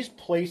that these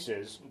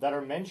places that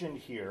are mentioned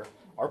here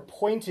are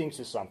pointing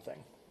to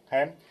something.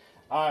 Okay?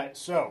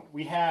 So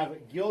we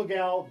have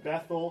Gilgal,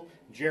 Bethel,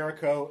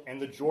 Jericho,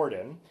 and the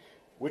Jordan,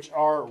 which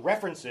are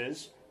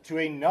references to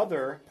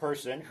another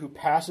person who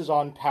passes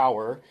on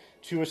power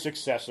to a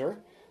successor,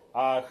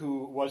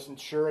 who wasn't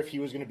sure if he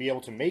was going to be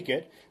able to make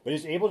it, but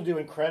is able to do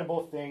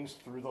incredible things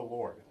through the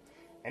Lord.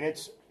 And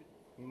it's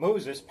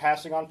Moses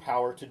passing on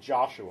power to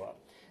Joshua.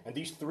 And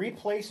these 3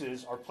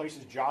 places are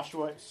places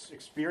Joshua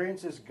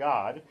experiences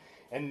God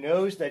and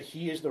knows that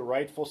he is the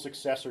rightful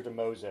successor to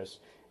Moses,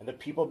 and the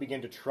people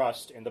begin to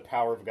trust in the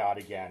power of God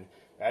again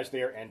as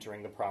they are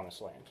entering the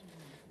Promised Land.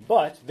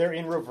 But they're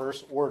in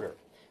reverse order.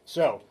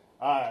 So,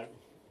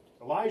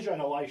 Elijah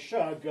and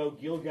Elisha go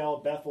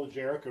Gilgal, Bethel,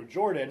 Jericho,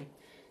 Jordan.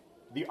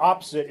 The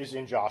opposite is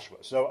in Joshua.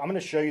 So I'm going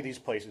to show you these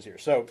places here.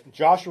 So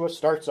Joshua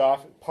starts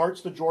off,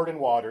 parts the Jordan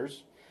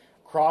waters,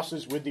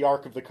 crosses with the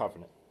Ark of the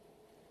Covenant.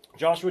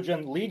 Joshua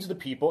then leads the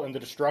people in the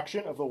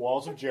destruction of the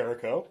walls of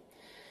Jericho.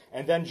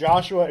 And then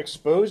Joshua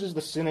exposes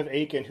the sin of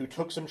Achan, who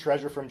took some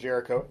treasure from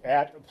Jericho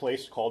at a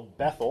place called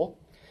Bethel.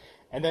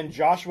 And then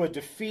Joshua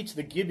defeats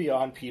the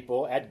Gibeon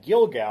people at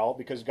Gilgal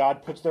because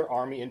God puts their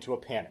army into a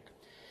panic.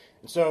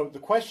 And so the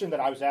question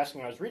that I was asking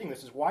when I was reading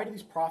this is, why do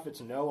these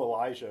prophets know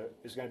Elijah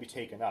is going to be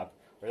taken up,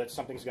 or that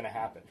something's going to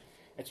happen?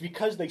 It's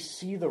because they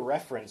see the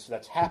reference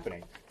that's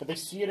happening, but they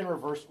see it in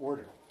reverse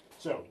order.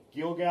 So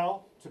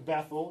Gilgal to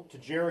Bethel to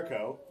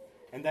Jericho,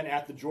 and then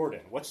at the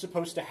Jordan. What's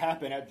supposed to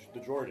happen at the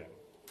Jordan?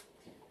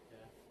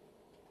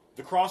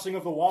 The crossing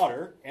of the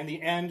water and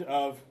the end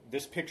of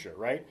this picture,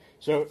 right?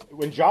 So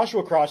when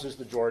Joshua crosses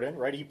the Jordan,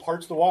 right, he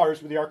parts the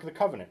waters with the Ark of the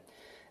Covenant.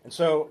 And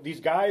so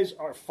these guys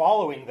are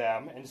following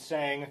them and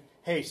saying,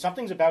 hey,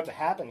 something's about to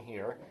happen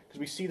here, because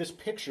we see this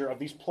picture of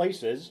these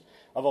places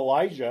of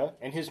Elijah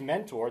and his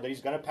mentor that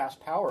he's going to pass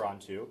power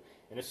onto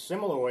in a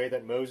similar way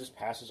that Moses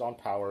passes on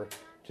power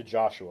to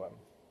Joshua.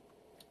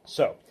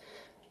 So,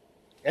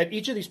 at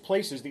each of these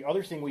places, the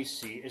other thing we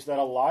see is that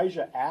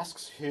Elijah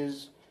asks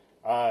his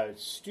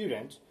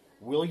student,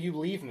 will you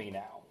leave me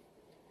now?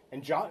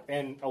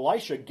 And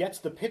Elisha gets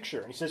the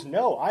picture, and he says,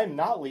 no, I'm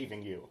not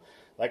leaving you.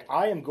 Like,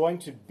 I am going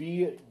to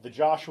be the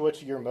Joshua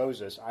to your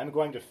Moses. I'm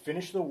going to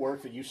finish the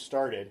work that you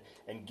started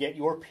and get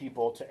your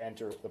people to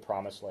enter the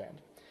Promised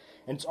Land.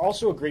 And it's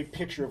also a great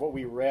picture of what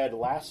we read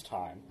last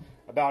time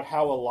about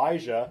how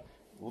Elijah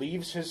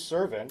leaves his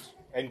servant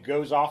and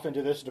goes off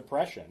into this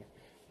depression.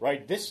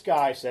 Right? This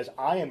guy says,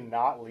 I am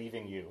not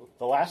leaving you.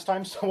 The last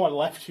time someone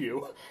left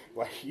you,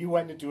 like, you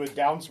went into a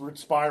downward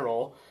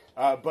spiral,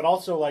 but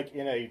also, like,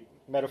 in a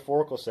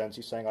metaphorical sense,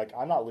 he's saying, like,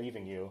 I'm not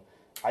leaving you.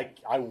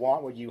 I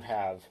want what you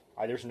have.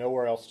 There's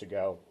nowhere else to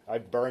go.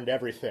 I've burned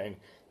everything.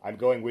 I'm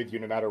going with you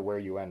no matter where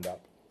you end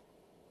up.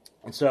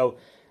 And so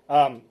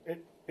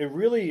it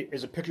really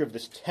is a picture of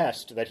this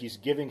test that he's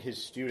giving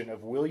his student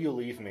of, will you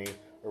leave me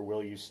or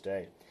will you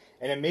stay?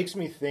 And it makes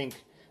me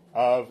think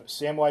of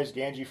Samwise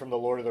Gamgee from The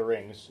Lord of the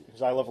Rings,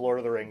 because I love Lord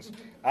of the Rings.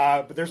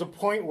 But there's a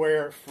point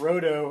where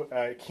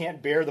Frodo can't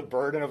bear the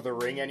burden of the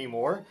ring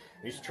anymore.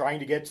 He's trying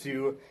to get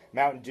to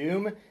Mount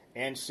Doom,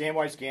 and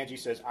Samwise Gamgee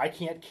says, I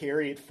can't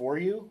carry it for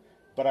you,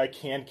 but I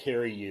can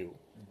carry you.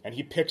 And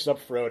he picks up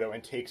Frodo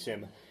and takes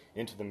him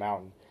into the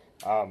mountain.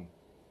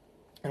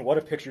 And what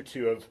a picture,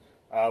 too,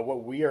 of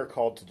what we are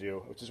called to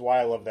do, which is why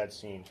I love that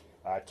scene.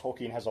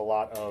 Tolkien has a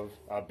lot of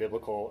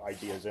biblical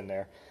ideas in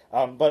there.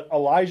 But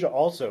Elijah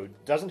also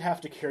doesn't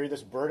have to carry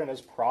this burden as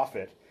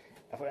prophet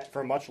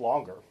for much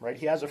longer, right?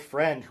 He has a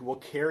friend who will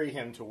carry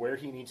him to where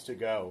he needs to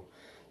go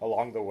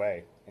along the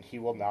way, and he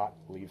will not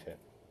leave him.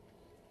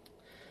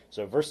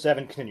 So verse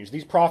 7 continues,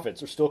 these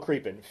prophets are still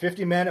creeping.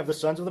 50 men of the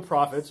sons of the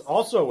prophets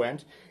also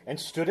went and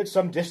stood at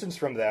some distance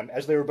from them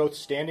as they were both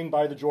standing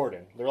by the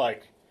Jordan. They're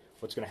like,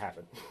 what's going to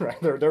happen? Right?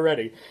 They're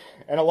ready.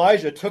 And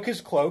Elijah took his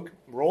cloak,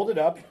 rolled it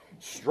up,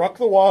 struck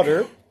the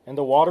water, and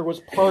the water was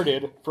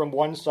parted from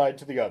one side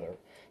to the other,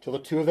 till the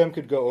two of them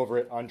could go over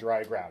it on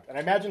dry ground. And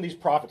I imagine these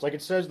prophets, like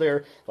it says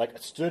they're like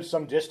stood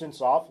some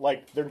distance off,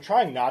 like they're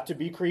trying not to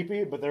be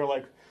creepy, but they're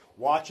like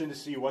watching to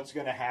see what's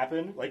going to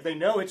happen. Like they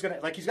know it's going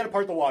to, like he's going to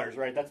part the waters,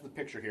 right? That's the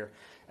picture here.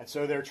 And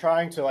so they're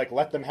trying to like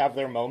let them have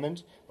their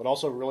moment, but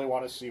also really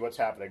want to see what's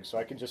happening. So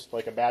I can just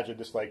like imagine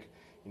this like,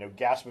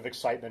 gasp of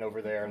excitement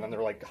over there, and then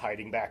they're like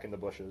hiding back in the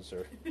bushes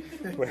or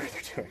whatever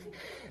they're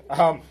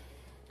doing.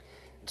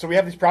 So we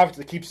have these prophets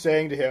that keep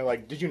saying to him,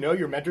 like, did you know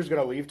your mentor's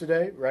going to leave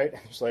today, right?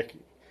 And it's like,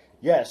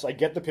 yes, I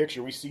get the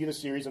picture. We see the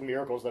series of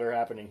miracles that are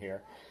happening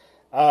here.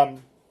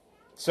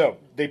 So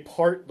they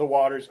part the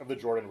waters of the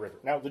Jordan River.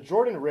 Now, the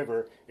Jordan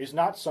River is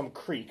not some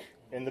creek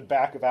in the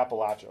back of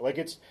Appalachia. Like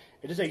it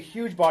is a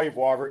huge body of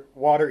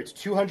water. It's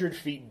 200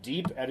 feet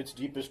deep at its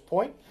deepest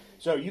point.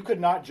 So you could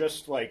not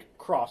just like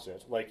cross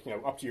it, like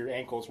up to your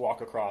ankles,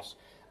 walk across.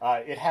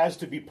 It has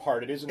to be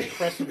parted. It is an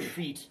impressive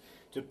feat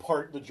to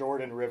part the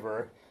Jordan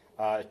River,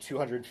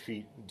 200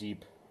 feet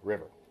deep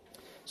river.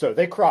 So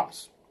they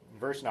cross.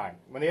 Verse 9.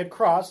 When they had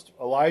crossed,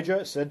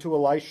 Elijah said to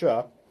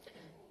Elisha,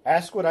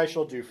 "Ask what I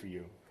shall do for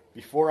you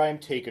before I am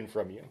taken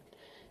from you."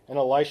 And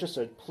Elisha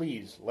said,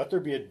 "Please, let there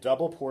be a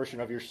double portion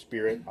of your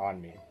spirit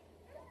on me."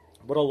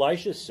 What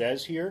Elisha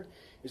says here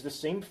is the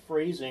same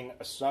phrasing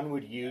a son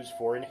would use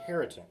for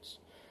inheritance,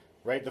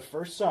 right? The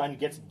first son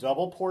gets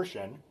double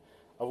portion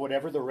of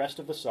whatever the rest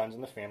of the sons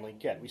in the family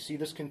get. We see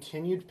this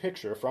continued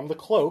picture from the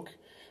cloak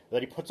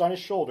that he puts on his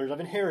shoulders of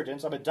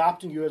inheritance. I'm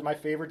adopting you as my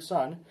favorite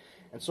son.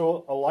 And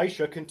so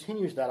Elisha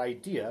continues that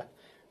idea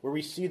where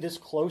we see this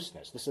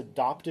closeness, this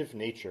adoptive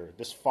nature,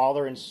 this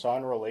father and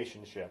son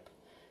relationship,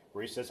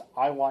 where he says,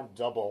 I want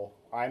double.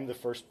 I'm the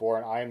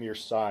firstborn. I am your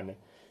son.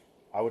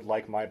 I would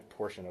like my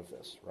portion of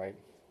this, right?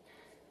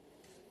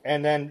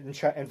 And then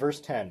in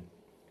verse 10,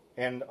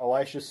 and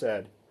Elijah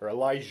said,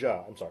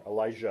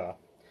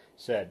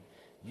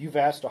 "You've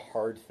asked a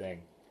hard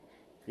thing.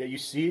 Yet you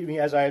see me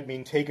as I have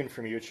been taken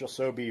from you, it shall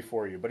so be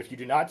for you. But if you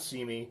do not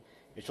see me,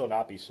 it shall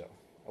not be so."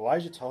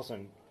 Elijah tells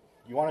him,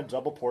 you want a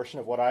double portion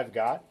of what I've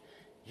got?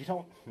 You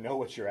don't know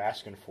what you're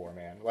asking for,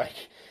 man.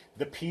 Like,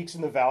 the peaks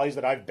and the valleys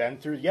that I've been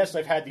through, yes,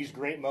 I've had these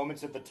great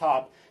moments at the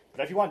top,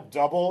 but if you want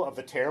double of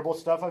the terrible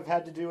stuff I've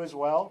had to do as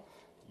well,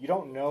 you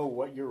don't know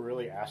what you're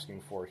really asking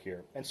for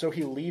here. And so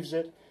he leaves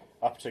it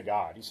up to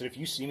God. He said, if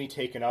you see me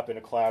taken up in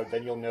a cloud,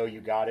 then you'll know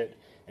you got it.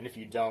 And if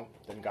you don't,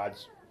 then God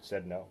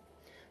said no.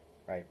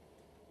 Right?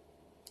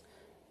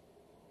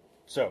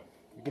 So,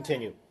 we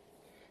continue.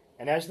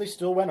 And as they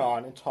still went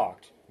on and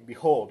talked,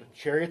 behold,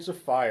 chariots of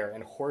fire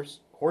and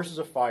horses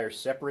of fire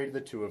separated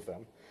the two of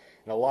them.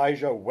 And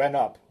Elijah went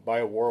up by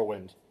a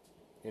whirlwind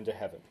into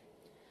heaven.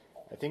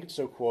 I think it's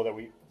so cool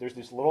that there's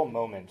this little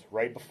moment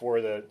right before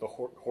the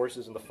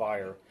horses and the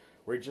fire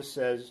where it just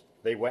says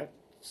they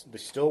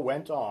still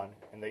went on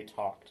and they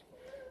talked.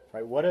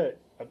 Right? What an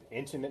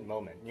intimate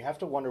moment. And you have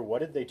to wonder, what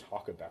did they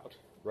talk about?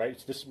 Right?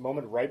 It's this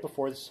moment right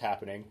before this is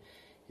happening.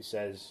 He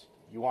says,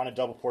 you want a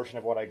double portion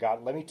of what I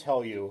got? Let me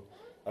tell you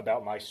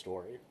about my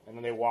story. And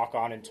then they walk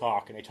on and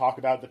they talk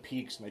about the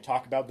peaks and they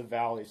talk about the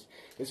valleys.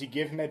 Does he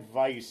give him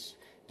advice?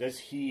 Does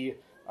he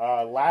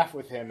laugh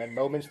with him at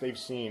moments they've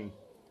seen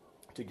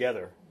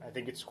together? I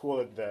think it's cool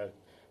that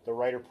the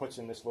writer puts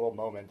in this little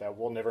moment that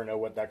we'll never know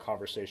what that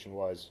conversation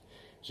was.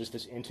 It's just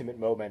this intimate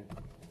moment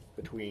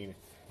between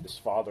this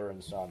father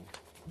and son.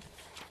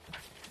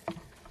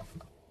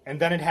 And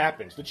then it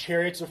happens. The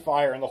chariots of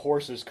fire and the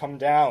horses come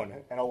down,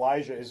 and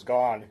Elijah is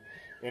gone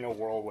in a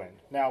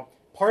whirlwind. Now,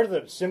 part of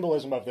the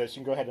symbolism of this,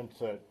 you can go ahead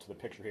into the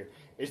picture here,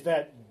 is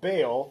that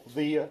Baal,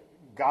 the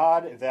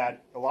god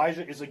that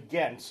Elijah is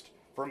against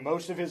for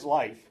most of his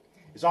life,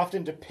 is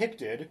often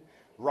depicted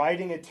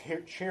riding a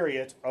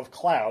chariot of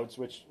clouds,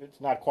 which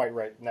it's not quite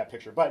right in that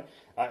picture, but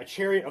a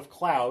chariot of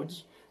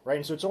clouds, right?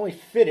 And so it's only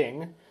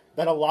fitting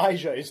that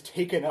Elijah is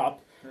taken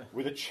up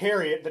with a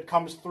chariot that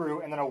comes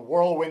through and then a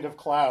whirlwind of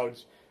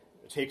clouds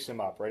takes him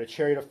up, right? A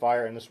chariot of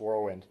fire in this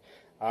whirlwind.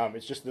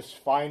 It's just this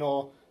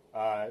final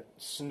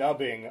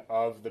snubbing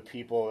of the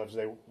people as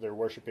they're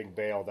worshiping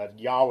Baal, that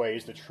Yahweh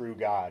is the true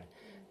God,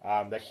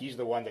 that he's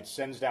the one that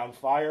sends down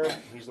fire,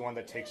 he's the one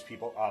that takes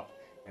people up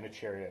in a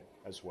chariot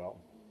as well.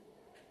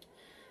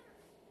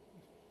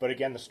 But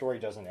again, the story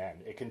doesn't end.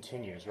 It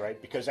continues, right?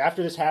 Because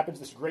after this happens,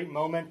 this great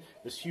moment,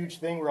 this huge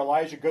thing where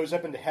Elijah goes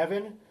up into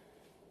heaven,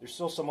 there's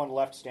still someone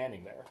left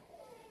standing there,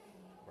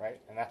 right?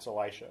 And that's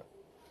Elisha.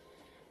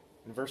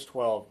 In verse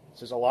 12, it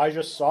says,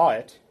 Elijah saw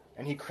it,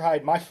 and he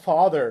cried, my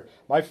father,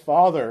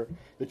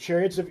 the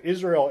chariots of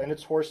Israel and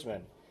its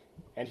horsemen.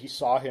 And he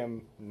saw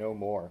him no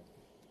more.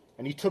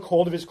 And he took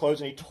hold of his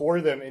clothes, and he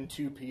tore them in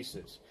two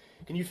pieces.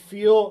 Can you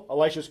feel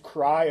Elisha's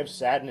cry of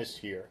sadness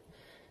here?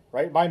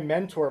 Right? My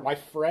mentor, my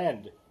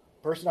friend,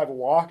 person I've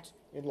walked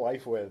in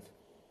life with,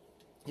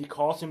 he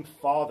calls him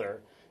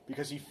father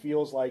because he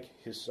feels like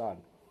his son.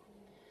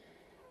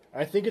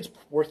 And I think it's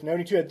worth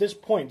noting, too, at this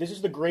point, this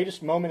is the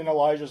greatest moment in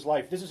Elijah's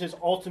life. This is his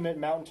ultimate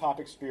mountaintop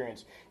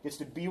experience. He gets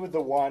to be with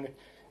the one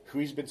who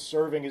he's been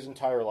serving his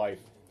entire life.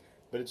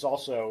 But it's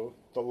also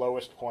the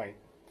lowest point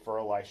for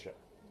Elisha.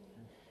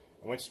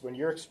 When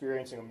you're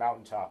experiencing a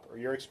mountaintop or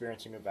you're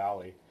experiencing a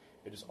valley,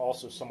 it is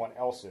also someone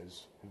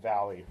else's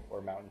valley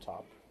or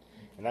mountaintop.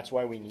 And that's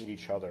why we need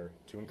each other,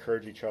 to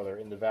encourage each other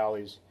in the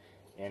valleys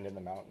and in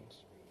the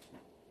mountains.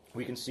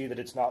 We can see that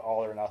it's not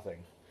all or nothing.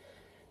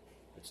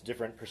 It's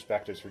different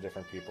perspectives for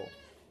different people.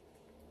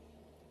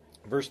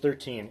 Verse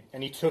 13,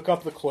 and he took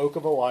up the cloak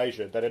of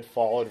Elijah that had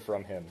fallen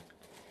from him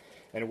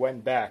and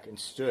went back and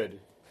stood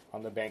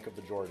on the bank of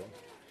the Jordan.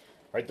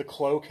 Right, the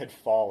cloak had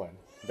fallen.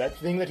 That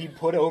thing that he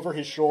put over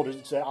his shoulders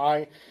and said,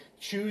 I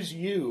choose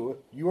you.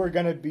 You are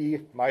going to be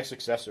my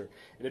successor.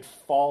 It had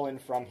fallen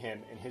from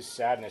him in his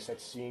sadness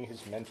at seeing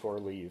his mentor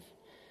leave.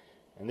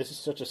 And this is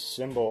such a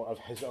symbol of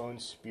his own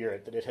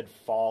spirit, that it had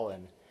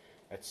fallen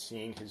at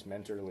seeing his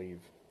mentor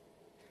leave.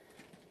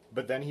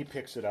 But then he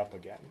picks it up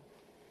again.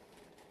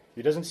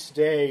 He doesn't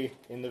stay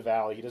in the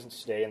valley. He doesn't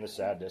stay in the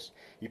sadness.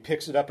 He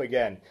picks it up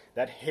again.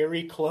 That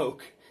hairy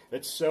cloak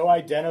that so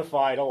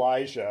identified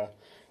Elijah.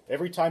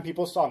 Every time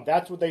people saw him,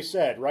 that's what they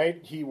said, right?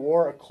 He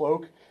wore a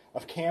cloak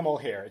of camel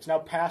hair. It's now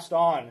passed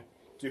on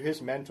to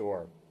his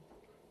mentor,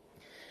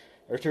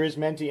 or to his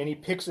mentee, and he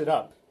picks it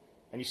up,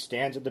 and he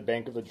stands at the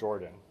bank of the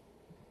Jordan,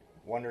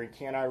 wondering,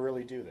 can I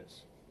really do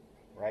this,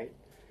 right?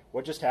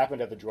 What just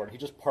happened at the Jordan? He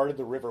just parted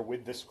the river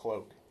with this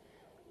cloak.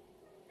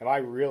 Am I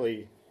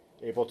really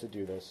able to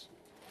do this?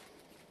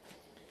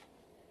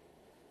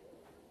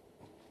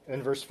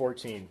 In verse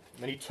 14,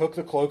 then he took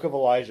the cloak of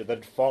Elijah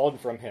that had fallen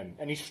from him,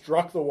 and he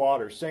struck the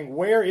water, saying,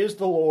 where is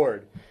the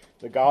Lord,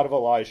 the God of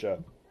Elijah?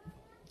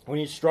 When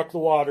he struck the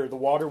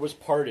water was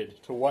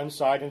parted to one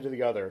side and to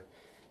the other,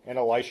 and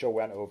Elisha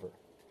went over.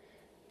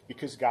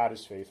 Because God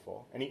is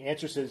faithful. And he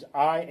answers, says,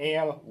 I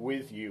am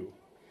with you.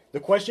 The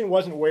question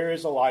wasn't, where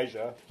is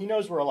Elijah? He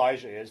knows where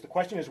Elijah is. The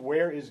question is,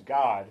 where is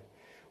God?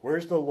 Where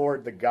is the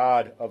Lord, the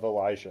God of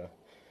Elijah?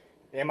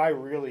 Am I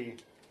really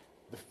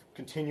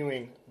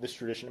continuing this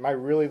tradition? Am I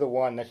really the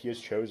one that he has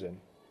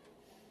chosen?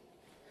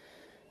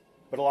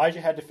 But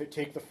Elijah had to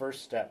take the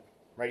first step,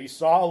 right? He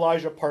saw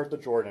Elijah part the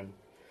Jordan,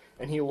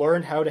 and he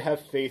learned how to have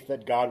faith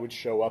that God would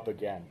show up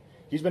again.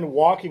 He's been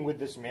walking with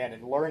this man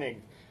and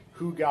learning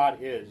who God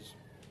is.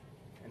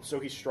 And so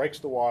he strikes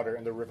the water,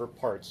 and the river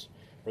parts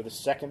for the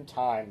second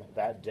time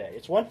that day.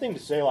 It's one thing to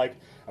say, like,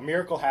 a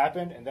miracle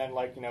happened, and then,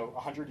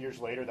 100 years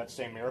later, that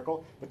same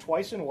miracle. But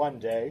twice in one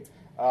day,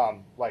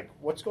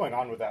 what's going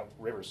on with that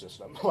river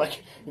system?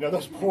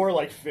 Those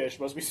poor, fish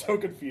must be so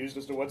confused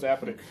as to what's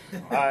happening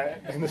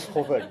in this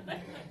whole thing.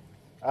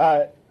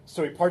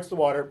 So he parts the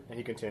water, and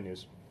he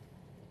continues.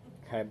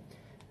 Okay?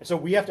 And so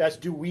we have to ask,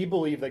 do we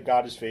believe that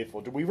God is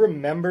faithful? Do we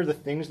remember the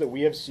things that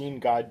we have seen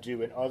God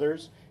do in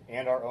others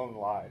and our own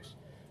lives?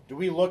 Do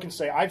we look and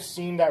say, I've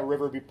seen that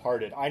river be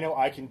parted. I know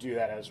I can do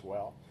that as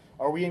well.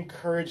 Are we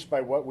encouraged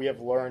by what we have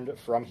learned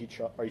from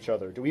each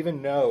other? Do we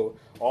even know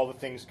all the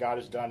things God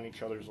has done in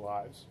each other's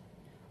lives?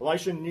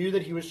 Elisha knew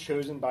that he was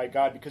chosen by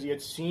God because he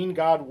had seen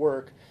God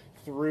work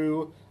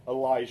through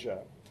Elijah.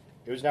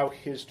 It was now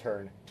his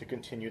turn to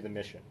continue the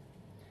mission.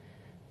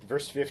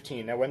 Verse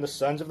 15, now when the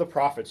sons of the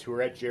prophets who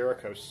were at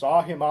Jericho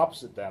saw him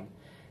opposite them,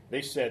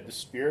 they said, the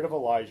spirit of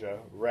Elijah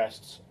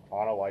rests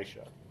on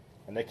Elisha.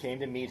 And they came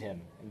to meet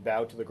him and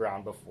bowed to the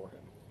ground before him.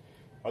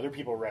 Other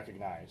people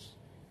recognize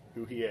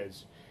who he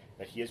is,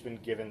 that he has been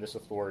given this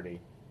authority,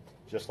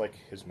 just like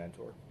his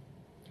mentor.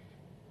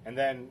 And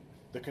then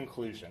the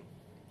conclusion.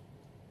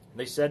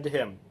 They said to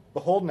him,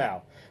 behold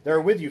now, there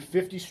are with you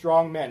 50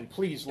 strong men.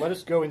 Please, let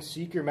us go and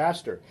seek your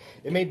master.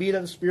 It may be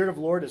that the Spirit of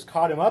the Lord has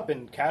caught him up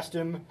and cast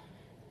him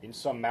in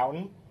some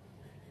mountain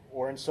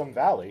or in some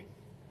valley.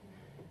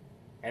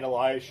 And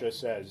Elisha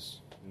says,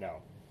 no,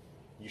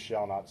 you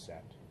shall not send.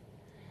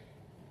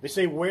 They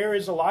say, where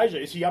is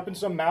Elijah? Is he up in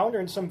some mountain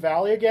or in some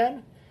valley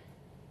again?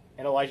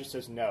 And Elijah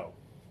says, no,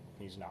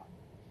 he's not.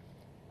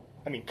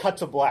 I mean, cut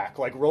to black,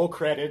 roll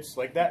credits,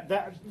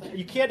 that.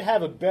 You can't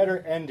have a better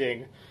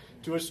ending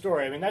to a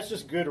story. I mean, that's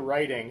just good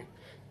writing.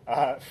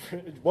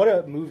 What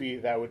a movie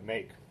that would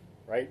make,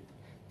 right?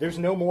 There's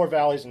no more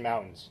valleys and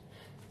mountains,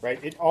 right?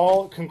 It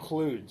all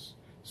concludes.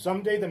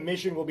 Someday the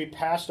mission will be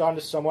passed on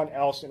to someone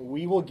else, and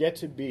we will get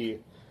to be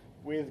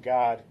with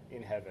God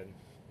in heaven.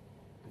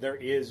 There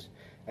is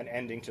an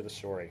ending to the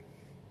story.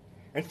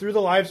 And through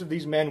the lives of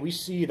these men, we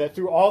see that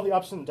through all the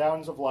ups and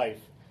downs of life,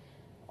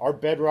 our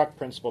bedrock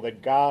principle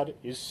that God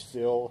is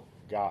still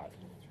God.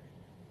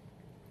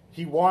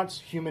 He wants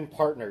human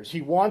partners.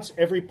 He wants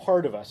every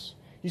part of us.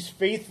 He's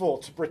faithful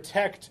to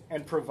protect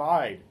and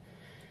provide.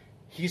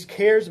 He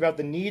cares about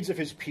the needs of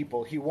his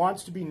people. He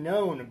wants to be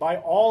known by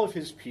all of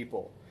his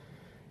people.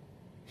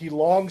 He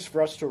longs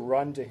for us to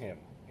run to him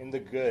in the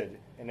good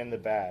and in the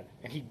bad.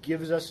 And he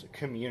gives us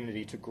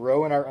community to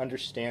grow in our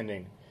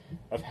understanding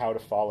of how to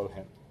follow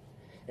him.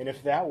 And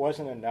if that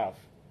wasn't enough,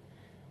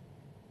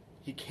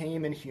 he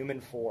came in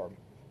human form.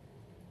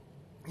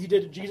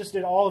 Jesus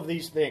did all of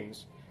these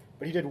things,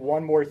 but he did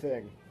one more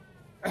thing.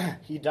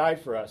 He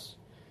died for us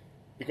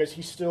because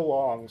he still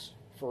longs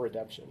for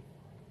redemption.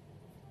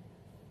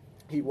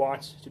 He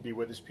wants to be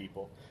with his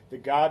people. The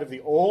God of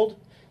the Old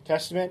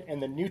Testament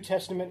and the New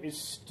Testament is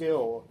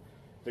still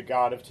the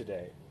God of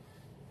today.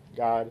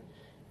 God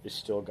is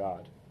still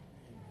God.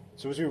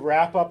 So as we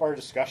wrap up our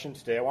discussion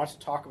today, I want us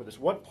to talk about this.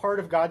 What part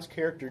of God's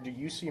character do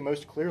you see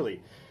most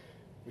clearly?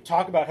 We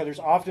talk about how there's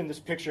often this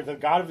picture of the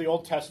God of the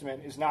Old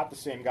Testament is not the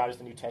same God as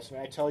the New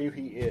Testament. I tell you,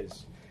 he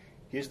is.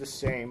 He is the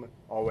same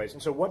always.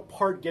 And so what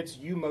part gets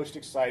you most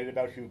excited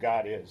about who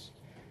God is?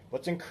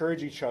 Let's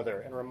encourage each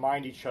other and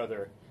remind each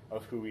other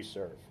of who we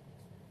serve.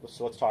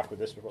 So let's talk with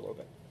this for a little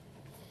bit.